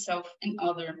exchanging self and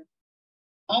other.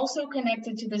 Also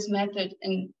connected to this method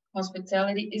in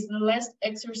hospitality is the last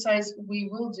exercise we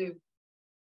will do,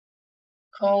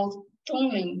 called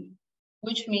Tongling,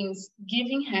 which means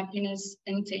giving happiness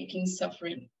and taking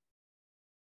suffering.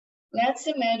 Let's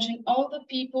imagine all the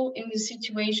people in the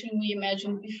situation we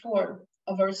imagined before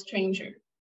of our stranger.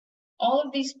 All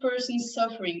of these persons'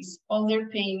 sufferings, all their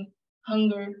pain,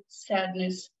 hunger,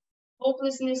 sadness,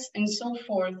 hopelessness, and so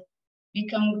forth,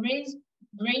 become gray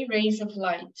rays of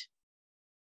light.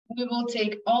 We will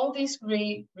take all these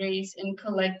gray rays and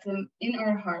collect them in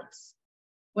our hearts.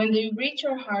 When they reach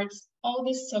our hearts, all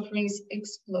these sufferings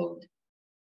explode.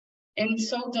 And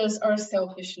so does our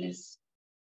selfishness.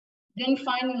 Then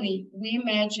finally, we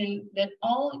imagine that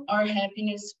all our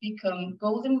happiness become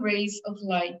golden rays of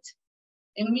light,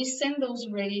 and we send those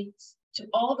rays to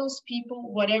all those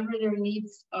people, whatever their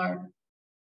needs are.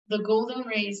 The golden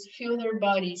rays fill their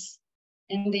bodies,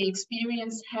 and they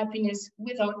experience happiness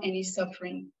without any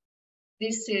suffering.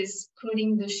 This is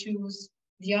putting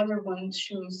the other one's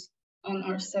shoes on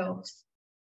ourselves.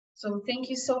 So thank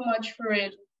you so much for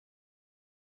it.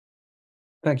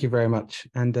 Thank you very much.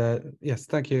 And yes,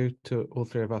 thank you to all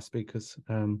three of our speakers.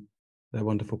 They're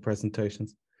wonderful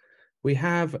presentations. We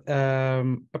have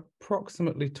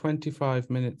approximately 25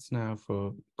 minutes now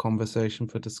for conversation,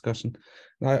 for discussion.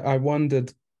 I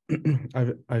wondered,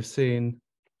 I've seen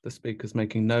the speakers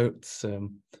making notes,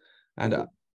 and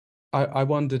I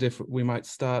wondered if we might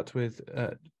start with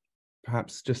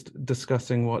perhaps just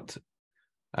discussing what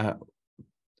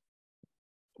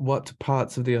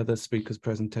parts of the other speakers'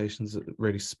 presentations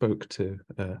really spoke to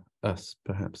us,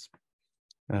 perhaps.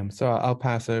 So I'll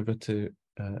pass over to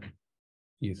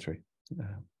you three.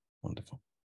 Wonderful.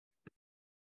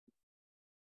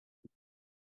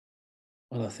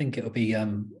 Well, I think it'll be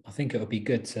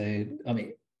good to. I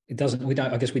mean, it doesn't. We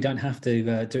don't. I guess we don't have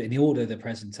to do it in the order of the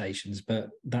presentations, but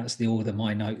that's the order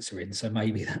my notes are in. So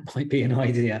maybe that might be an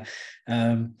idea.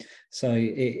 Yeah,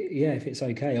 if it's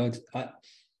okay,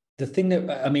 the thing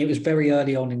that, I mean, it was very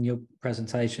early on in your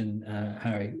presentation,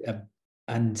 Harrie,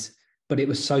 but it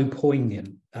was so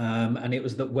poignant, and it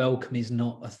was that welcome is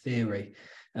not a theory,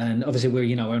 and obviously we're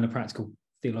in a practical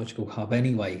theological hub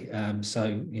anyway,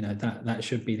 so that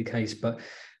should be the case, but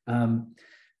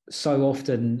so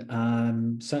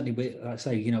often, certainly I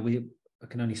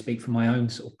can only speak from my own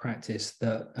sort of practice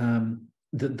that.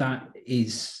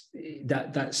 That's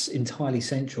entirely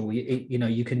central.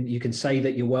 You can say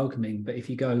that you're welcoming, but if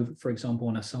you go, for example,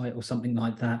 on a site or something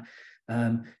like that,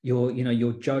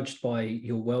 you're judged by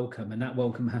your welcome, and that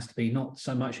welcome has to be not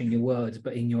so much in your words,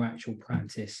 but in your actual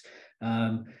practice.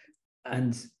 And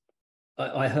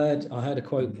I heard a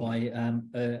quote by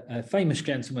a famous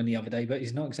gentleman the other day, but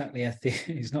he's not exactly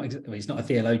he's not a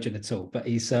theologian at all. But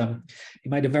he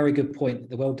made a very good point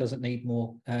that the world doesn't need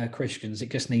more Christians;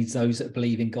 it just needs those that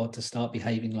believe in God to start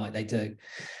behaving like they do.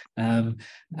 And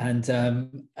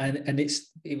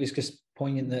it was just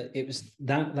poignant that it was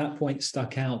that point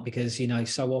stuck out, because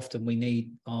so often we need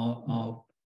our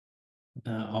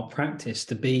practice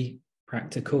to be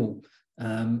practical,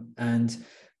 and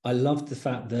I loved the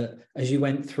fact that as you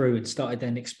went through and started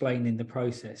then explaining the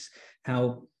process,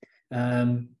 how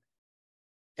there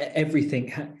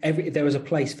was a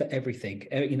place for everything.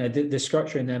 The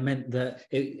structure in there meant that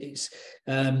it's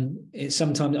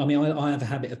sometimes, I mean, I have a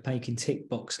habit of making tick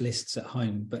box lists at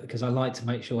home, but because I like to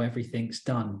make sure everything's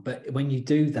done. But when you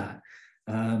do that,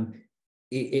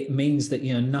 it means that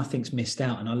nothing's missed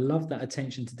out, and I love that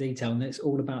attention to detail, and it's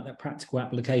all about that practical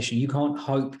application. You can't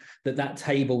hope that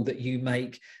table that you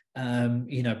make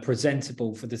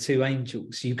presentable for the two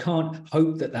angels, you can't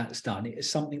hope that that's done. It's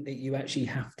something that you actually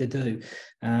have to do,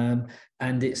 and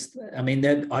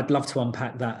I'd love to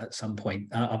unpack that at some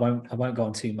point. I won't go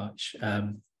on too much.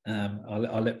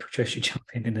 I'll let Patricia jump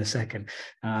in a second.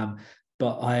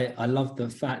 But I love the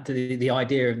fact that the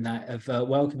idea in that of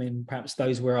welcoming perhaps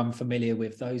those we're unfamiliar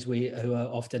with, those who are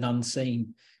often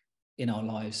unseen in our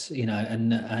lives,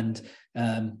 and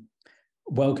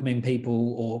welcoming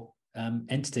people or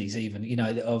entities even,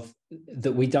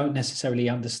 that we don't necessarily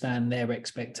understand their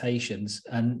expectations,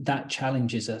 and that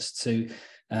challenges us to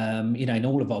in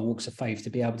all of our walks of faith, to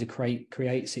be able to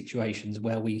create situations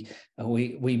where we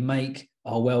make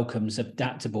our welcomes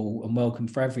adaptable and welcome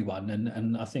for everyone.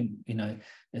 And I think,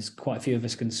 there's quite a few of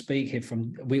us can speak here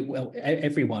from,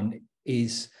 everyone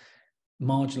is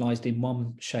marginalized in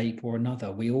one shape or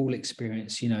another. We all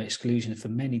experience, exclusion for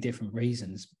many different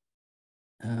reasons.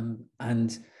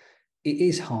 And it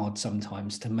is hard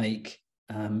sometimes to make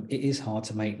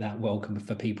that welcome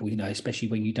for people, especially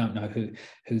when you don't know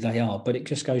who they are. But it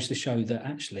just goes to show that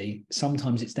actually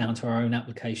sometimes it's down to our own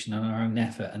application and our own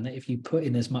effort, and that if you put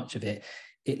in as much of it,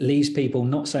 it leaves people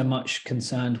not so much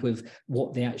concerned with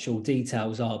what the actual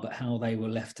details are, but how they were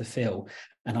left to feel.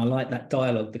 And I like that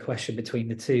dialogue, the question between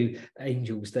the two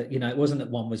angels, that, it wasn't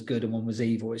that one was good and one was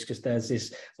evil. It's just there's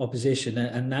this opposition,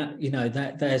 and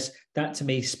that to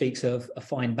me speaks of a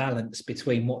fine balance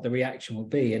between what the reaction will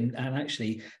be, and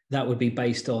actually that would be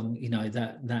based on,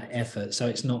 that effort. So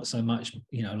it's not so much,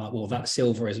 like, well, that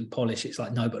silver isn't polished. It's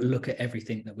like, no, but look at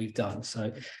everything that we've done.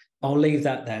 So I'll leave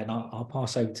that there, and I'll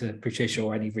pass over to Patricia,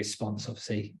 or any response,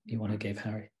 obviously, you want to give,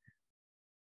 Harrie.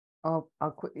 I'll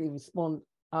quickly respond.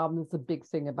 There's a big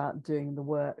thing about doing the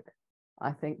work.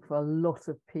 I think for a lot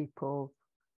of people,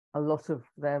 a lot of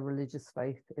their religious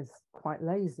faith is quite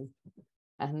lazy.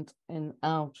 And in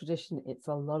our tradition, it's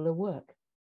a lot of work.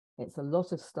 It's a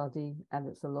lot of study, and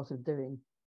it's a lot of doing.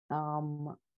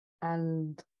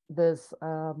 And there's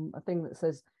a thing that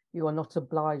says, you are not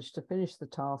obliged to finish the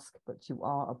task, but you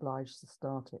are obliged to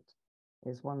start it.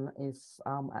 Is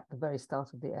at the very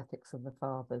start of the Ethics of the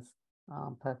Fathers,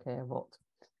 Perkei Avot.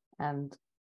 And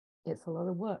it's a lot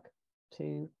of work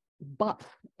but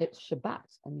it's Shabbat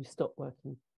and you stop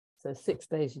working. So 6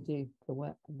 days you do the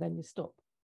work and then you stop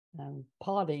and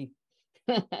party.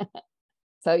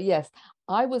 So yes,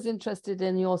 I was interested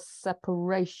in your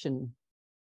separation.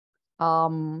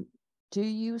 Do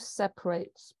you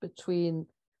separate between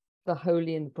the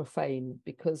holy and the profane?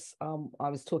 Because I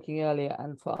was talking earlier,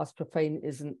 and for us, profane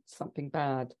isn't something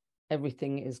bad.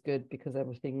 Everything is good because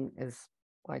everything is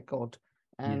by God.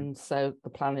 And so the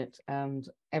planet and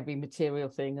every material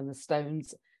thing and the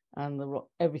stones and the rock,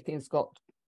 everything's got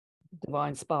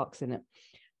divine sparks in it.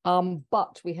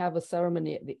 But we have a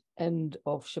ceremony at the end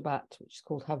of Shabbat, which is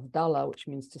called Havdalah, which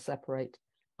means to separate,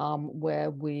 where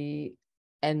we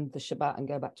end the Shabbat and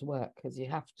go back to work, because you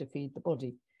have to feed the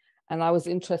body. And I was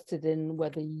interested in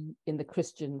whether in the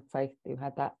Christian faith you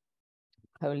had that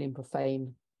holy and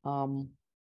profane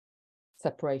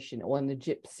separation, or in the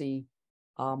Gypsy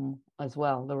as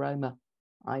well, the Roma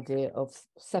idea of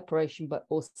separation, but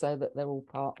also that they're all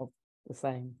part of the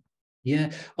same.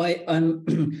 Yeah, I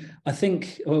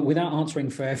think, well, without answering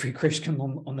for every Christian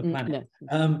on the planet,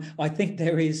 I think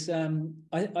there is,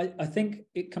 I think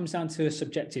it comes down to a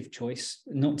subjective choice,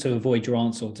 not to avoid your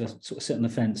answer or to sort of sit on the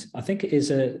fence. I think it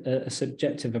is a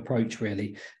subjective approach,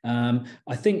 really.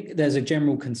 I think there's a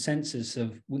general consensus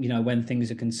of, when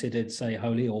things are considered, say,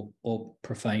 holy or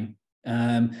profane.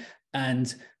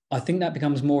 And I think that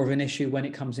becomes more of an issue when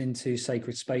it comes into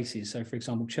sacred spaces. So, for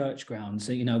example, church grounds,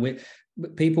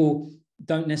 people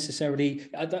don't necessarily,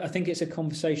 I think it's a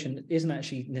conversation that isn't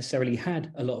actually necessarily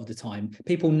had a lot of the time.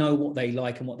 People know what they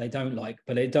like and what they don't like,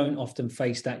 but they don't often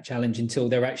face that challenge until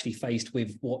they're actually faced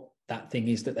with what that thing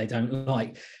is that they don't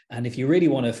like. And if you really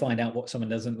want to find out what someone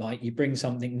doesn't like, you bring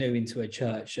something new into a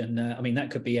church. And that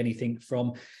could be anything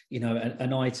from,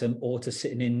 an item, or to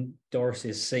sitting in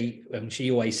Doris's seat, and she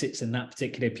always sits in that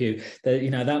particular pew.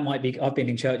 That might be, I've been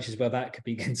in churches where that could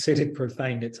be considered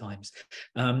profane at times.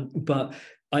 But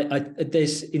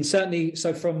there's certainly,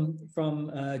 so from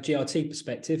GRT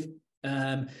perspective,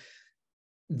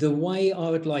 the way I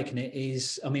would liken it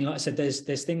is, like I said,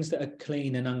 there's things that are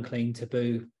clean and unclean,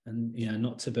 taboo and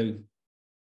not taboo.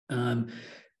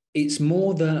 It's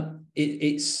more that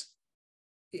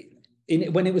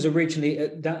when it was originally,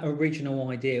 that original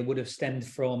idea would have stemmed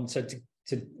from,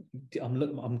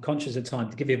 I'm conscious of time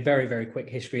to give you a very, very quick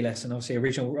history lesson. Obviously,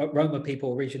 original Roma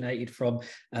people originated from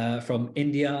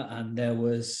India, and there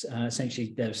was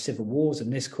civil wars,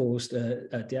 and this caused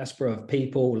a diaspora of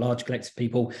people, large collective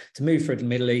people, to move through the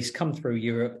Middle East, come through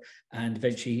Europe, and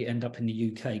eventually end up in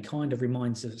the UK. Kind of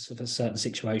reminds us of a certain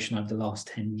situation over the last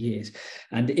 10 years.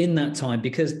 And in that time,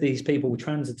 because these people were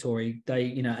transitory,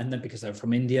 they, and then because they were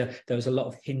from India, there was a lot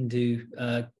of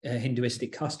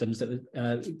Hinduistic customs that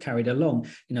were carried along,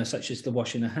 such as the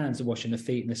washing of hands, the washing of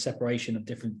feet, and the separation of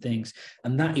different things.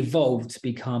 And that evolved to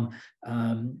become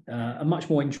a much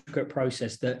more intricate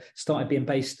process that started being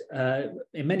based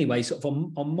in many ways sort of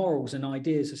on morals and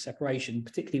ideas of separation,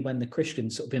 particularly when the Christian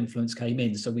sort of influence came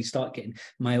in. So we start getting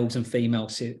males and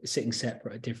females sitting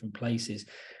separate at different places.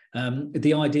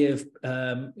 The idea of,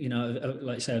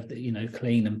 like I said,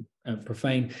 clean and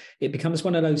profane, it becomes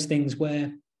one of those things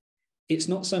where it's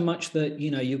not so much that,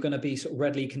 you're going to be sort of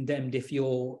readily condemned if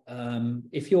you're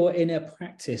in a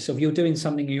practice of you're doing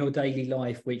something in your daily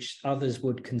life which others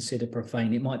would consider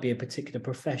profane. It might be a particular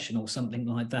profession or something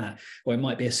like that, or it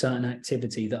might be a certain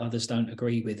activity that others don't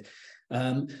agree with.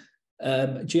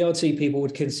 GRT people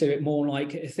would consider it more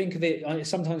like, think of it,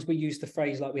 sometimes we use the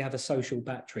phrase like we have a social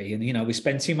battery, and we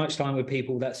spend too much time with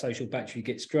people, that social battery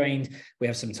gets drained. We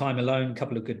have some time alone, a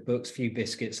couple of good books, few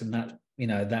biscuits, and that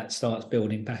that starts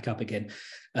building back up again.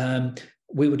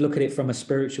 We would look at it from a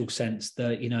spiritual sense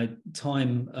that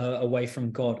time away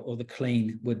from God or the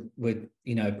clean would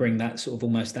bring that sort of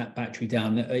almost that battery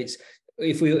down. It's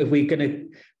if we're going to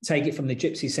take it from the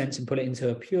gypsy sense and put it into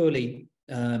a purely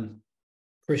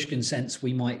Christian sense,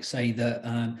 we might say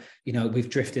that we've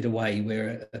drifted away,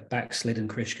 we're a backslidden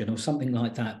Christian or something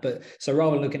like that. But so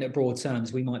rather than looking at broad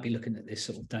terms, we might be looking at this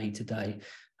sort of day to day.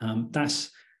 That's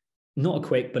not a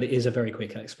quick, but it is a very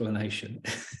quick explanation.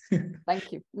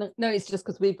 Thank you. No, it's just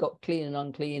because we've got clean and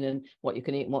unclean and what you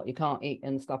can eat and what you can't eat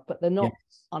and stuff, but they're not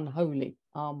unholy.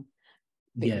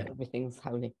 Everything's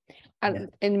holy. And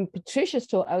in Patricia's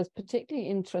talk, I was particularly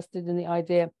interested in the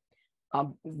idea,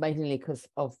 mainly because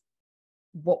of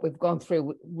what we've gone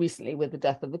through recently with the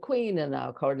death of the Queen and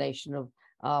our coronation of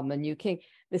a new king,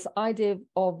 this idea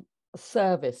of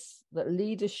service, that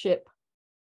leadership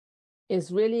is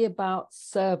really about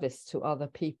service to other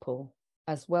people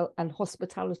as well, and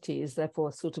hospitality is therefore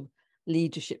a sort of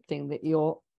leadership thing, that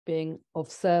you're being of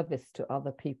service to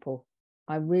other people.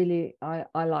 I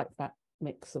like that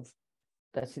mix of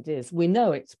that it is. We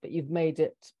know it, but you've made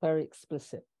it very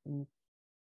explicit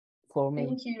for me.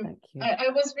 Thank you. Thank you. I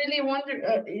was really wondering,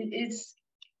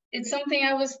 it's something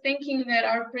I was thinking that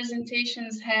our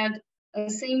presentations had a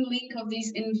same link of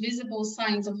these invisible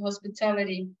signs of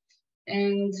hospitality,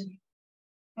 and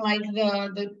like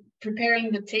the preparing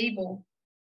the table,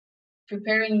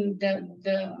 preparing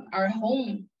our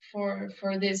home for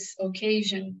this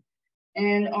occasion,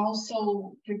 and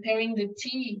also preparing the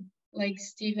tea, like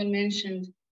Stephen mentioned,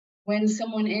 when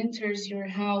someone enters your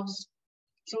house.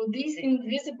 So these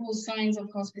invisible signs of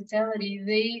hospitality,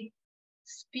 they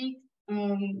speak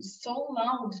so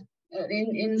loud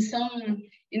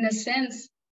in a sense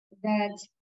that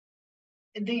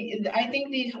I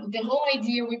think the whole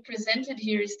idea we presented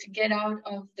here is to get out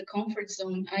of the comfort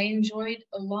zone. I enjoyed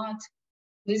a lot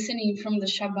listening from the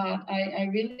Shabbat. I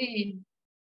really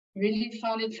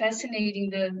found it fascinating,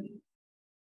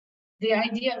 the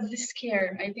idea of this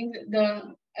care. I think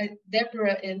that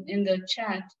Deborah in the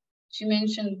chat, she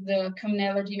mentioned the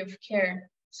commonality of care.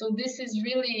 So this is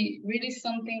really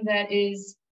something that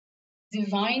is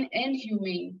divine and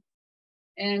humane.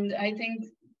 And I think,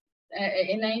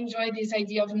 and I enjoy this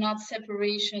idea of not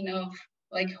separation of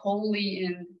like holy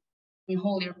and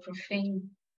unholy or profane.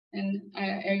 And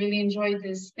I really enjoyed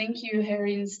this. Thank you,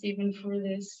 Harrie and Stephen, for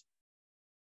this.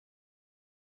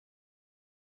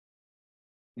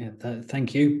 Yeah,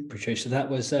 thank you, Patricia. That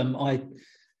was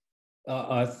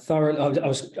I thoroughly.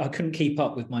 I couldn't keep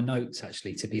up with my notes,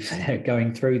 actually, to be fair,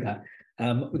 going through that.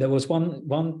 There was one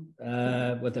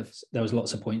where there was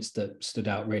lots of points that stood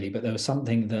out really, but there was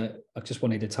something that I just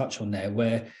wanted to touch on there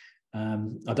where I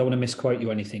don't want to misquote you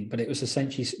or anything, but it was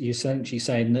essentially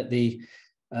saying that the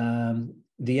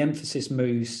emphasis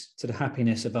moves to the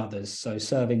happiness of others. So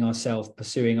serving ourselves,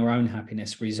 pursuing our own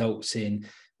happiness results in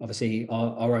obviously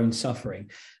our own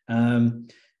suffering.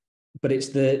 But it's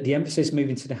the emphasis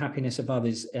moving to the happiness of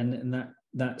others and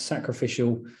that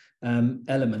sacrificial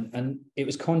element. And it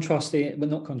was contrasting, well,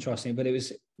 not contrasting, but it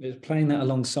was playing that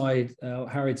alongside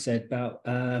Harrie said about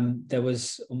there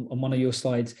was on one of your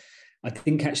slides, I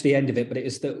didn't catch the end of it, but it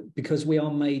was that because we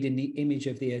are made in the image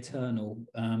of the eternal,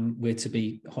 we're to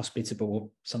be hospitable or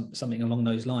something along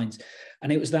those lines.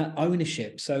 And it was that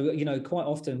ownership. So, quite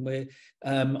often we're,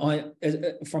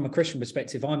 from a Christian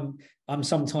perspective, I'm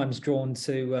sometimes drawn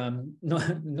to,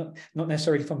 not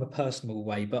necessarily from a personal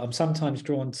way, but I'm sometimes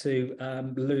drawn to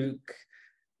Luke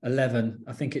 11,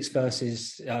 I think it's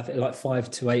verses like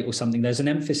 5 to 8 or something. There's an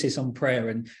emphasis on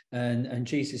prayer, and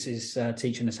Jesus is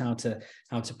teaching us how to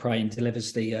pray and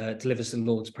delivers the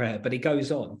Lord's Prayer. But he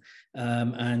goes on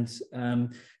and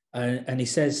he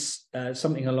says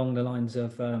something along the lines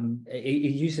of he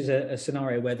uses a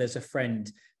scenario where there's a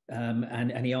friend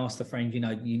and he asks the friend,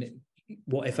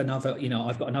 what if another,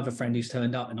 I've got another friend who's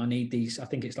turned up and I need these, I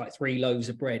think it's like 3 loaves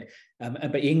of bread.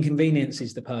 But he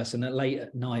inconveniences the person late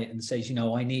at night and says,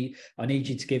 I need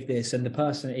you to give this. And the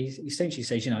person, he essentially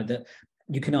says, that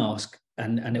you can ask,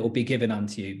 and it will be given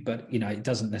unto you. But, you know, it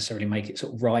doesn't necessarily make it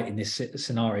sort of right in this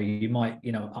scenario. You might,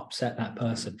 you know, upset that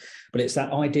person. But it's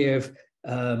that idea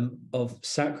of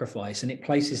sacrifice, and it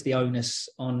places the onus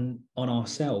on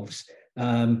ourselves.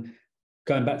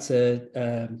 Going back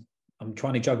to, I'm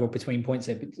trying to juggle between points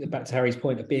there, but back to Harrie's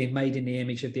point of being made in the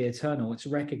image of the eternal. It's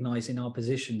recognizing our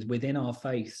positions within our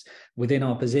faiths, within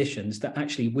our positions, that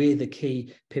actually we're the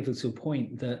key pivotal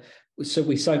point. That so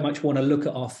we so much want to look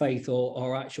at our faith or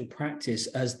our actual practice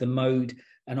as the mode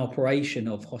and operation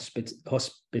of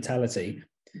hospitality,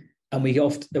 and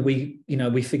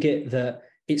we forget that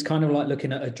it's kind of like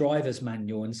looking at a driver's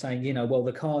manual and saying, you know, well,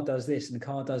 the car does this and the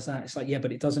car does that. It's like, yeah,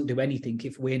 but it doesn't do anything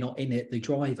if we're not in it, the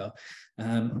driver.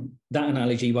 That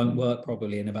analogy won't work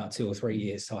probably in about 2 or 3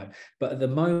 years' time. But at the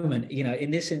moment, you know,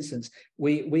 in this instance,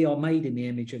 we are made in the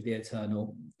image of the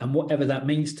eternal, and whatever that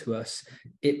means to us,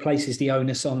 it places the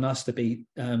onus on us to be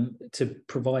to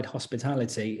provide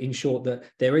hospitality. In short, that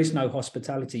there is no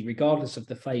hospitality, regardless of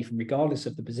the faith and regardless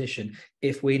of the position,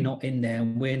 if we're not in there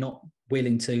and we're not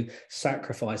willing to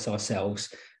sacrifice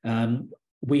ourselves.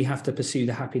 We have to pursue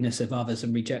the happiness of others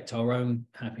and reject our own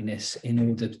happiness in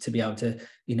order to be able to,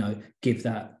 you know, give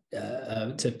that,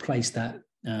 to place that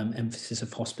emphasis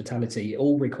of hospitality. It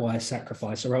all requires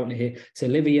sacrifice. So here to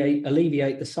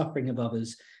alleviate the suffering of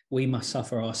others, we must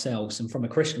suffer ourselves. And from a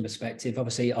Christian perspective,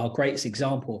 obviously our greatest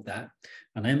example of that,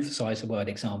 and I emphasize the word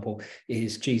example,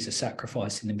 is Jesus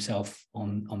sacrificing himself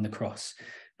on the cross.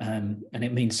 And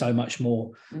it means so much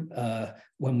more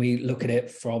when we look at it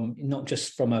from not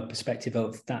just from a perspective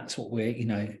of that's what we're, you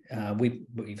know, we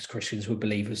as Christians would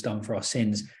believe was done for our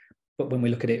sins, but when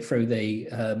we look at it through the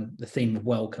theme of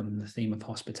welcome, the theme of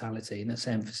hospitality, and this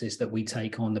emphasis that we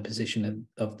take on the position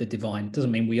of the divine. It doesn't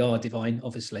mean we are divine,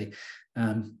 obviously.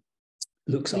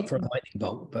 Looks up for a lightning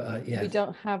bolt, but yeah. We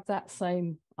don't have that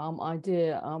same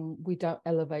idea. We don't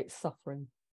elevate suffering.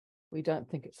 We don't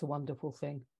think it's a wonderful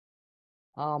thing.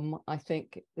 I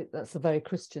think that's a very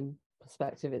Christian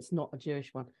perspective. It's not a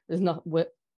Jewish one. There's not.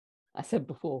 I said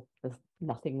before, there's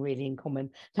nothing really in common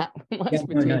that much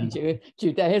between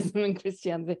Judaism and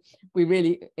Christianity.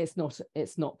 It's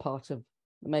not part of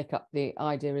the makeup. The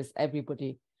idea is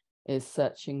everybody is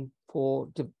searching for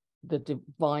the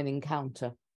divine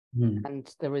encounter, and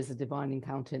there is a divine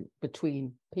encounter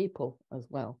between people as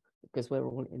well, because we're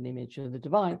all in the image of the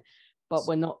divine, but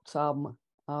we're not.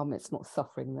 It's not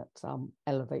suffering that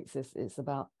elevates this. It's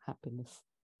about happiness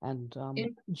and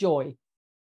joy.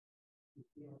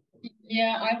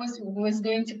 Yeah, I was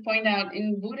going to point out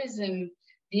in Buddhism,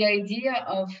 the idea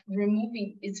of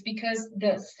removing, it's because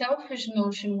the selfish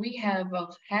notion we have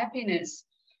of happiness,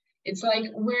 it's like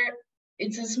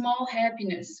it's a small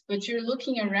happiness, but you're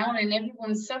looking around and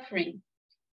everyone's suffering.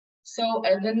 So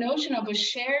the notion of a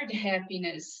shared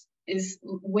happiness is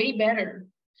way better.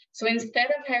 So instead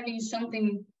of having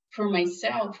something for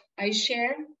myself, I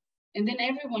share, and then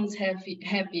everyone's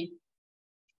happy.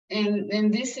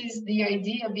 And this is the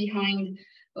idea behind,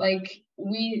 like,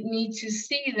 we need to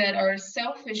see that our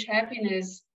selfish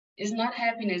happiness is not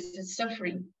happiness, it's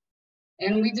suffering.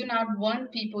 And we do not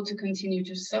want people to continue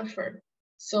to suffer.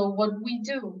 So what we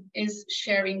do is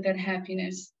sharing that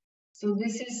happiness. So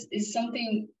this is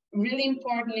something really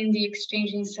important in the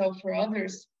exchanging self for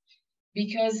others,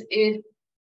 because it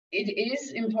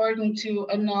is important to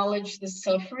acknowledge the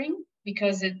suffering,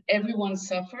 because everyone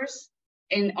suffers,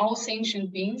 and all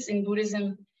sentient beings in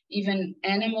Buddhism, even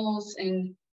animals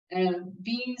and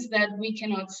beings that we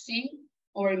cannot see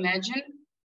or imagine,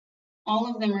 all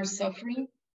of them are suffering,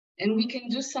 and we can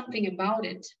do something about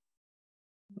it.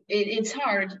 It's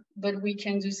hard, but we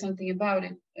can do something about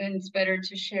it, and it's better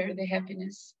to share the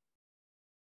happiness.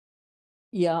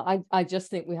 Yeah, I just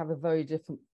think we have a very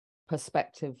different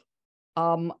perspective.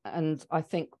 And I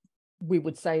think we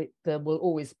would say there will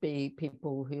always be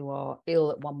people who are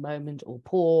ill at one moment or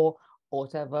poor or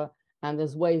whatever, and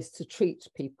there's ways to treat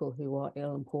people who are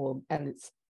ill and poor, and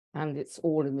it's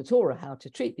all in the Torah how to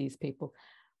treat these people.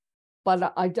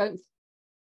 But I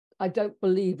don't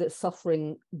believe that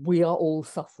suffering, we are all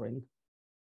suffering.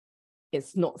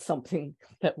 It's not something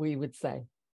that we would say.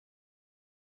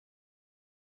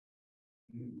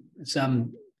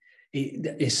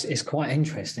 It's quite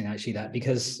interesting actually, that,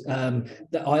 because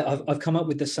I've come up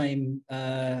with the same,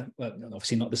 well,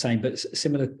 obviously not the same, but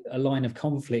similar line of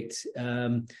conflict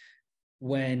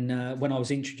when I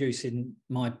was introducing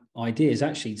my ideas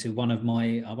actually to one of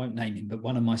my, I won't name him, but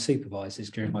one of my supervisors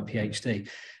during my PhD,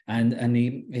 and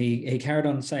he carried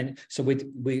on saying, so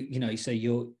we you know, so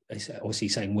you're obviously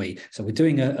saying we, so we're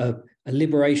doing a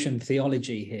liberation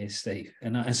theology here, Steve,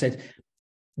 and I said,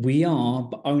 we are,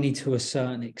 but only to a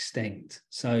certain extent.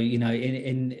 So, you know,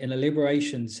 in a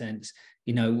liberation sense,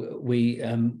 you know,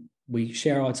 we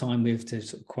share our time with, to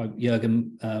sort of quote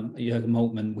Jürgen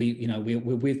Moltmann,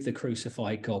 we're with the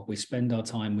crucified God. We spend our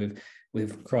time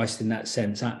with Christ in that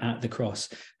sense at the cross.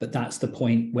 But that's the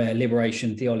point where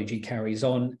liberation theology carries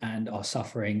on and our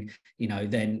suffering, you know,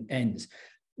 then ends.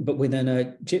 But within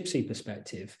a gypsy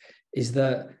perspective, is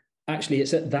that actually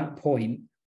it's at that point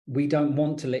we don't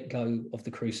want to let go of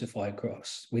the crucified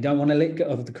cross. We don't want to let go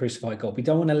of the crucified God. We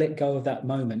don't want to let go of that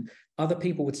moment. Other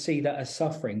people would see that as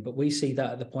suffering, but we see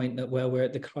that at the point that where we're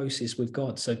at the closest with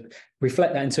God. So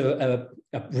reflect that into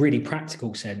a really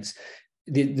practical sense.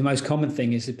 The most common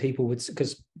thing is that people would,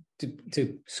 because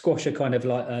to squash a kind of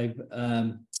like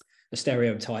a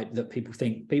stereotype that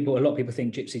a lot of people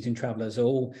think gypsies and travelers are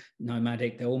all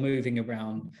nomadic, they're all moving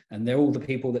around, and they're all the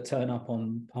people that turn up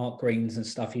on park greens and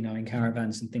stuff, you know, in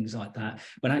caravans and things like that.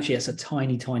 When actually it's a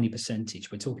tiny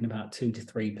percentage. We're talking about 2 to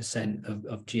 3%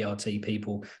 of GRT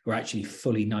people who are actually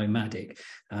fully nomadic.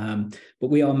 But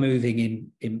we are moving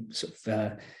in sort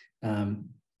of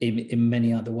in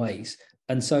many other ways.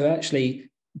 And so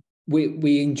actually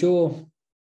we endure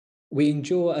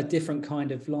a different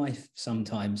kind of life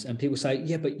sometimes. And people say,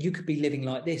 yeah, but you could be living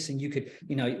like this, and you could,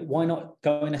 you know, why not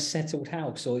go in a settled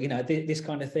house, or, you know, this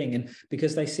kind of thing. And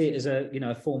because they see it as a, you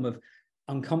know, a form of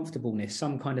uncomfortableness,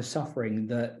 some kind of suffering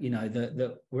that, you know,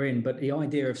 that we're in. But the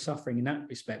idea of suffering in that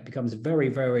respect becomes very,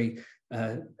 very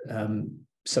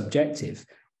subjective.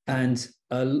 And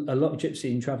a lot of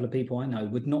gypsy and traveller people I know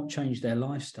would not change their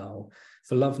lifestyle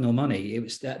for love nor money. It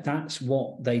was that's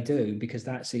what they do, because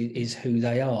is who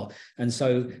they are. And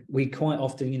so we quite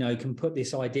often, you know, can put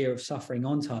this idea of suffering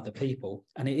onto other people,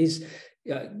 and it is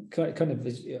kind of,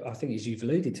 I think, as you've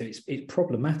alluded to, it's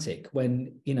problematic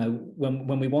when, you know,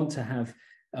 when we want to have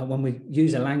when we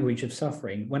use a language of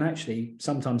suffering, when actually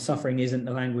sometimes suffering isn't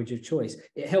the language of choice.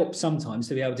 It helps sometimes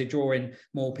to be able to draw in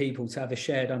more people to have a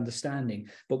shared understanding.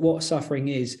 But what suffering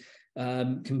is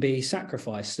can be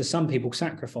sacrifice. To some people,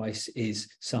 sacrifice is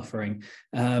suffering.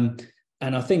 And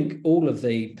I think all of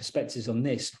the perspectives on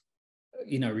this,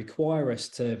 you know, require us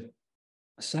to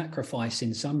sacrifice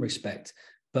in some respect,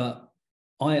 but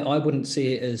I wouldn't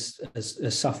see it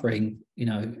as suffering, you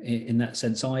know, in that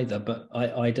sense either. But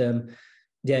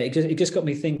yeah, it just got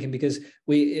me thinking, because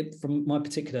from my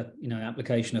particular, you know,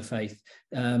 application of faith,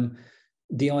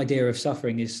 the idea of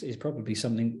suffering is probably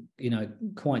something, you know,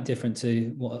 quite different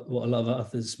to what a lot of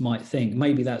others might think.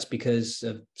 Maybe that's because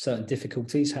of certain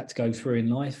difficulties had to go through in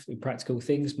life, in practical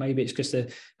things. Maybe it's just a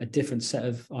different set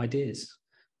of ideas.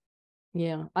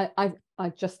 Yeah, I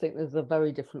just think there's a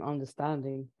very different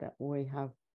understanding that we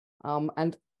have.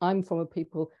 And I'm from a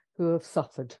people who have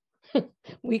suffered.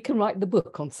 We can write the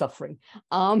book on suffering,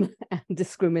 and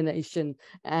discrimination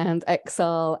and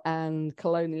exile and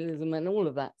colonialism and all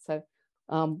of that. So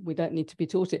we don't need to be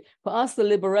taught it. For us, the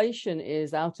liberation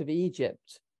is out of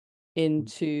Egypt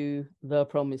into the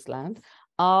promised land.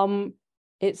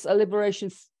 It's a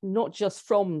liberation not just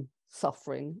from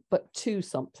suffering, but to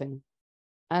something.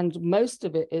 And most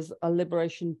of it is a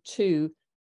liberation to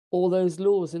all those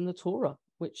laws in the Torah,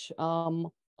 which are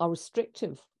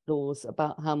restrictive laws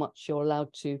about how much you're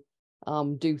allowed to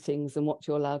do things and what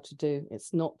you're allowed to do.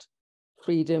 It's not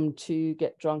freedom to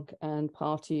get drunk and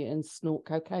party and snort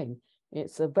cocaine.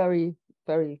 It's a very,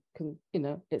 very, you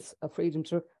know, it's a freedom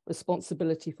to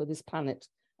responsibility for this planet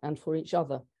and for each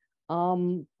other.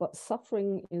 But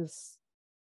suffering is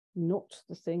not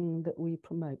the thing that we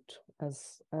promote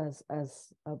as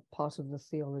a part of the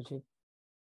theology.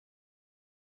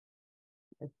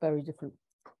 It's very different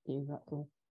view, that's all.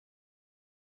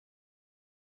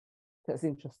 So it's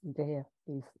interesting to hear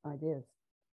these ideas.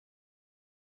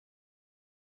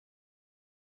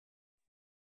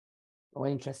 Or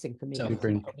interesting for me. So I've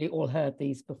probably all heard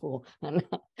these before, and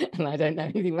I don't know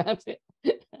anything about it.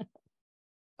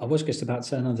 I was just about to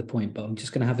say another point, but I'm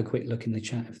just going to have a quick look in the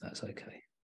chat, if that's okay.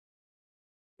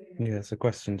 Yes, a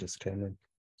question just came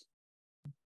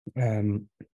in.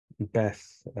 Beth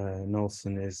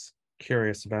Nolson is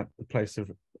curious about the place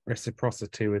of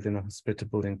reciprocity within a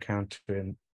hospitable encounter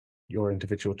in your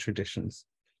individual traditions.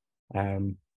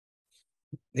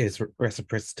 Is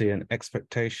reciprocity an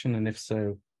expectation, and if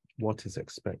so, what is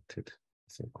expected?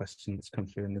 It's a question that's come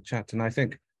through in the chat, and I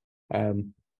think,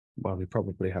 well, we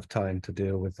probably have time to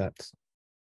deal with that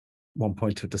one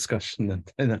point of discussion,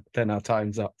 and then our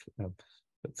time's up.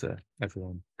 But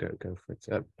everyone, go for it.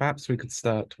 Perhaps we could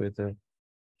start with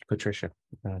Patricia.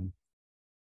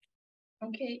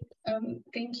 Okay.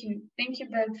 Thank you,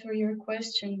 Beth, for your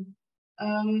question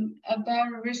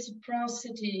about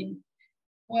reciprocity.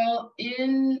 Well,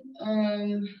 in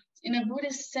in a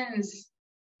Buddhist sense,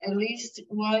 at least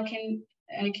what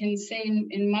I can say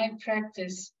in my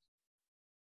practice,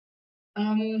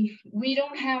 we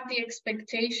don't have the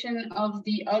expectation of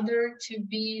the other to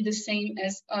be the same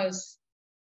as us.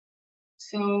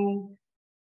 So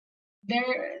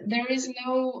there is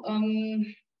no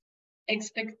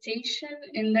expectation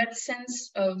in that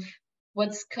sense of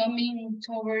what's coming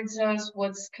towards us,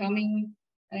 what's coming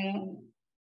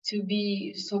to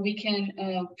be, so we can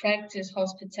practice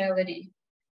hospitality.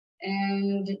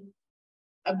 And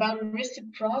about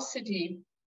reciprocity,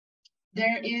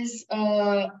 there is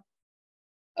a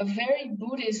very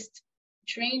Buddhist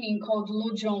training called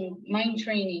Lojong, mind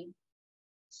training.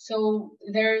 So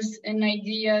there's an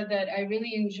idea that I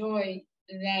really enjoy,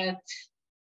 that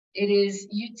it is,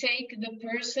 you take the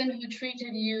person who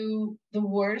treated you the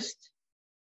worst,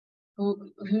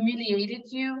 who humiliated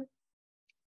you,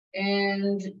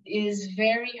 and is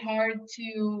very hard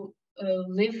to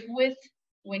live with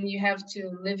when you have to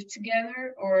live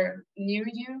together or near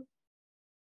you.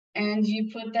 And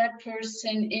you put that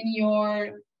person in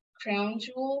your crown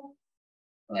jewel,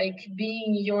 like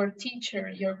being your teacher,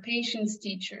 your patient's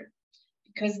teacher,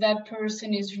 because that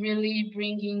person is really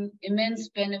bringing immense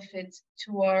benefit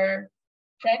to our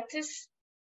practice.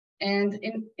 And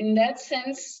in that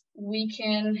sense, we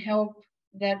can help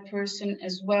that person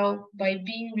as well by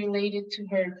being related to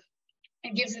her.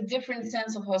 It gives a different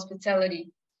sense of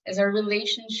hospitality, as our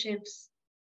relationships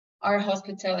are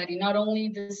hospitality, not only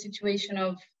the situation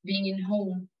of being in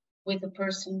home with a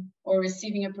person or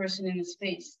receiving a person in a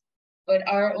space, but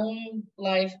our own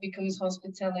life becomes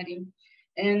hospitality.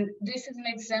 And this is an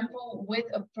example with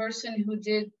a person who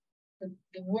did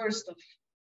the worst of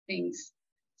things.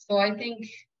 So I think,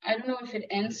 I don't know if it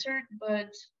answered,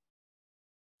 but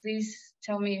please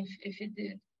tell me if it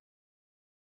did.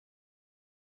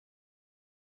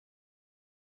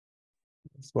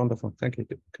 It's wonderful. Thank you.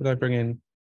 Could I bring in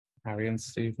Harrie and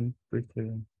Stephen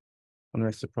briefly on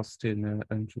reciprocity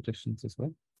and traditions as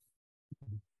well?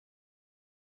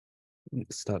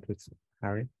 Let's start with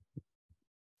Harrie.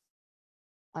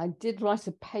 I did write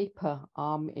a paper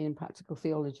in Practical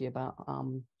Theology about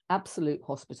absolute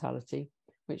hospitality,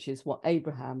 which is what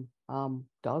Abraham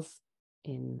does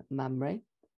in Mamre,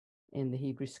 in the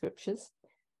Hebrew scriptures,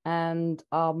 and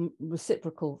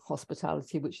reciprocal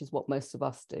hospitality, which is what most of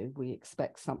us do. We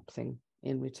expect something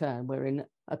in return. We're in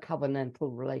a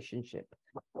covenantal relationship,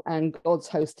 and God's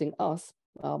hosting us,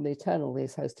 the Eternal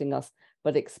is hosting us,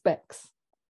 but expects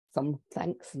some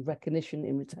thanks and recognition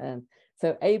in return.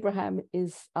 So Abraham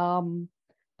is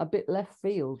a bit left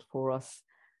field for us,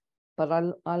 but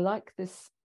I like this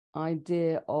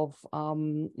idea of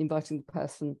inviting the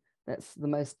person that's the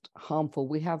most harmful.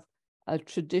 We have a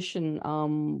tradition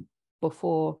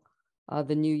before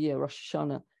the New Year, Rosh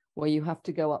Hashanah, where you have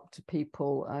to go up to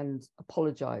people and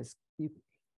apologize.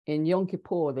 In Yom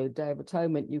Kippur, the Day of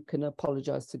Atonement, you can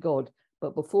apologize to God,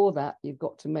 but before that, you've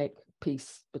got to make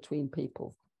peace between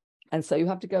people. And so you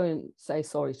have to go and say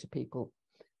sorry to people,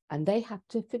 and they have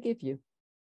to forgive you.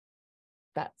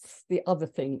 That's the other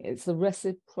thing. It's the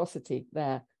reciprocity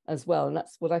there as well. And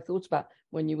that's what I thought about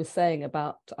when you were saying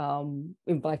about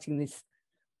inviting this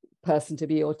person to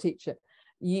be your teacher.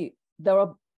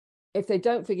 If they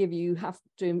don't forgive you, you have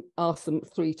to ask them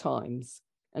 3 times.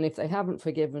 And if they haven't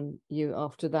forgiven you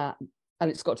after that, and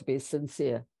it's got to be a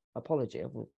sincere apology,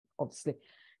 obviously.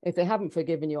 If they haven't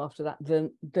forgiven you after that,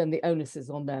 then the onus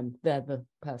is on them. They're the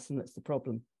person that's the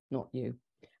problem, not you.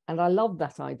 And I love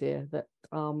that idea that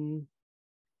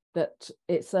that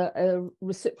it's a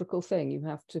reciprocal thing. You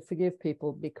have to forgive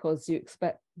people because you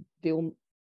expect the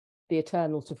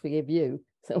Eternal to forgive you.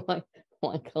 So why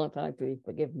can't I be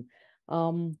forgiven?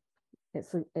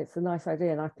 It's a nice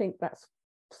idea, and I think that's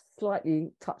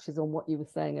slightly touches on what you were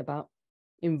saying about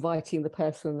inviting the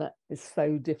person that is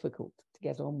so difficult to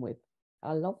get on with.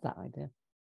 I love that idea.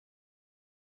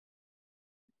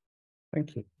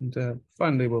 Thank you. And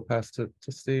finally, we'll pass to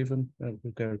Stephen.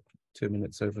 We'll go 2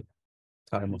 minutes over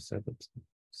time or so. But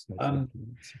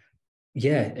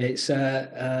yeah, it's.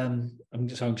 I'm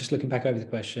just looking back over the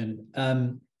question.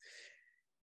 I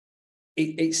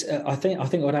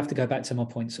think I'd have to go back to my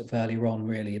point sort of earlier on,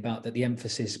 really, about that the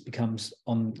emphasis becomes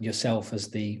on yourself as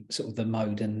the sort of the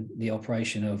mode and the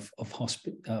operation of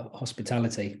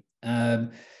hospitality.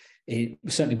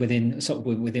 Certainly within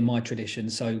my tradition.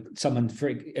 So someone,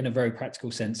 in a very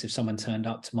practical sense, if someone turned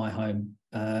up to my home,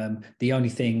 the only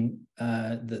thing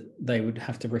that they would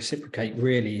have to reciprocate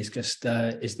really is just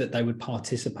is that they would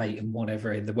participate in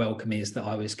whatever the welcome is that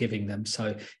I was giving them.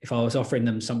 So if I was offering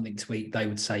them something to eat, they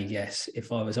would say yes.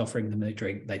 If I was offering them a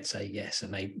drink, they'd say yes,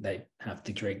 and they have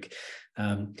to drink.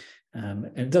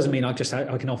 And it doesn't mean I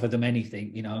can offer them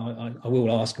anything, you know. I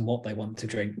will ask them what they want to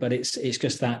drink, but it's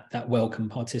just that welcome,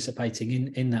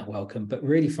 participating in that welcome. But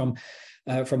really from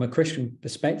a Christian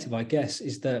perspective, I guess,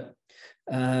 is that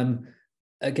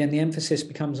again, the emphasis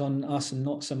becomes on us and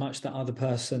not so much that other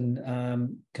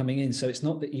person coming in. So it's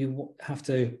not that you have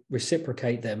to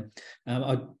reciprocate them.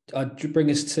 I'd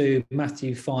bring us to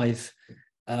Matthew 5,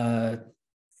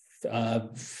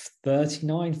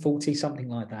 39, 40, something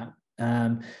like that.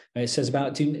 It says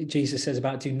Jesus says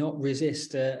about do not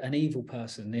resist an evil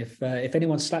person. If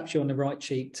anyone slaps you on the right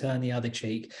cheek, turn the other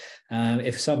cheek.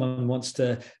 If someone wants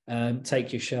to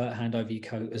take your shirt, hand over your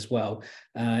coat as well.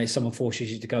 If someone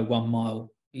forces you to go 1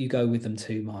 mile, you go with them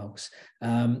 2 miles.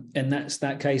 And that's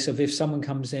that case of if someone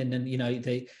comes in and, you know,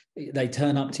 they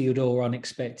turn up to your door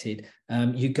unexpected,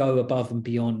 you go above and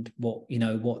beyond what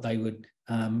they would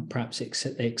perhaps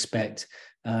expect.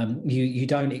 You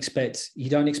don't expect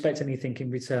anything in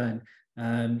return.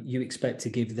 You expect to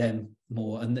give them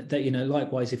more. And that, you know,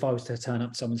 likewise, if I was to turn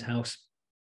up to someone's house,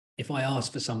 if I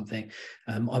asked for something,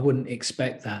 I wouldn't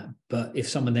expect that. But if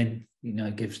someone then, you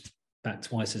know, gives back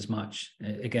twice as much,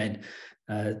 again,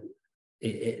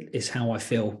 it's how I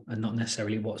feel and not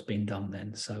necessarily what's been done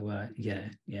then. So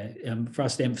for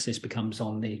us, the emphasis becomes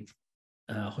on the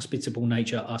hospitable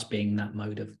nature, us being that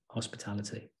mode of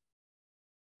hospitality.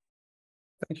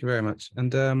 Thank you very much.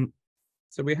 And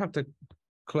so we have to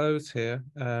close here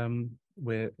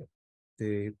with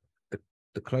the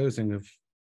closing of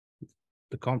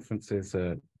the conference is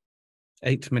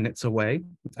 8 minutes away.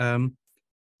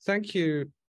 Thank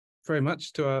you very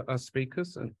much to our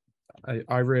speakers, and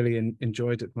I really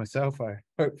enjoyed it myself. I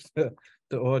hope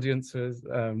the audience was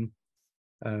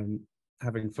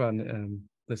having fun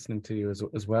listening to you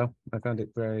as well. I found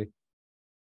it very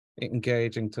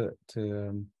engaging to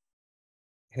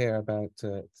hear about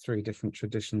 3 different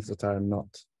traditions that I'm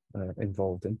not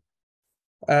involved in.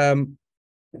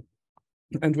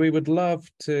 And we would love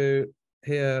to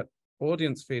hear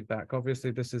audience feedback.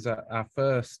 Obviously, this is our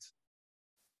first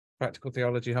Practical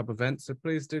Theology Hub event, so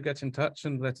please do get in touch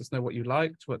and let us know what you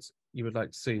liked, what you would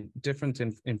like to see different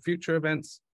in future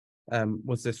events.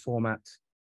 Was this format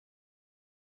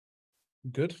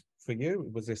good for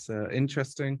you? Was this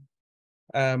interesting?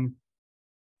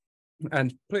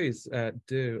 And please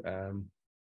do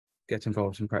get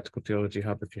involved in Practical Theology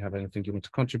Hub if you have anything you want to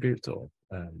contribute, or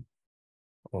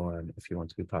if you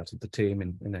want to be part of the team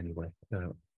in any way.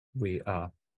 We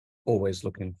are always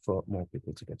looking for more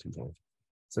people to get involved.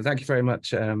 So thank you very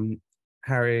much,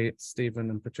 Harrie, Stephen,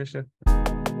 and Patricia.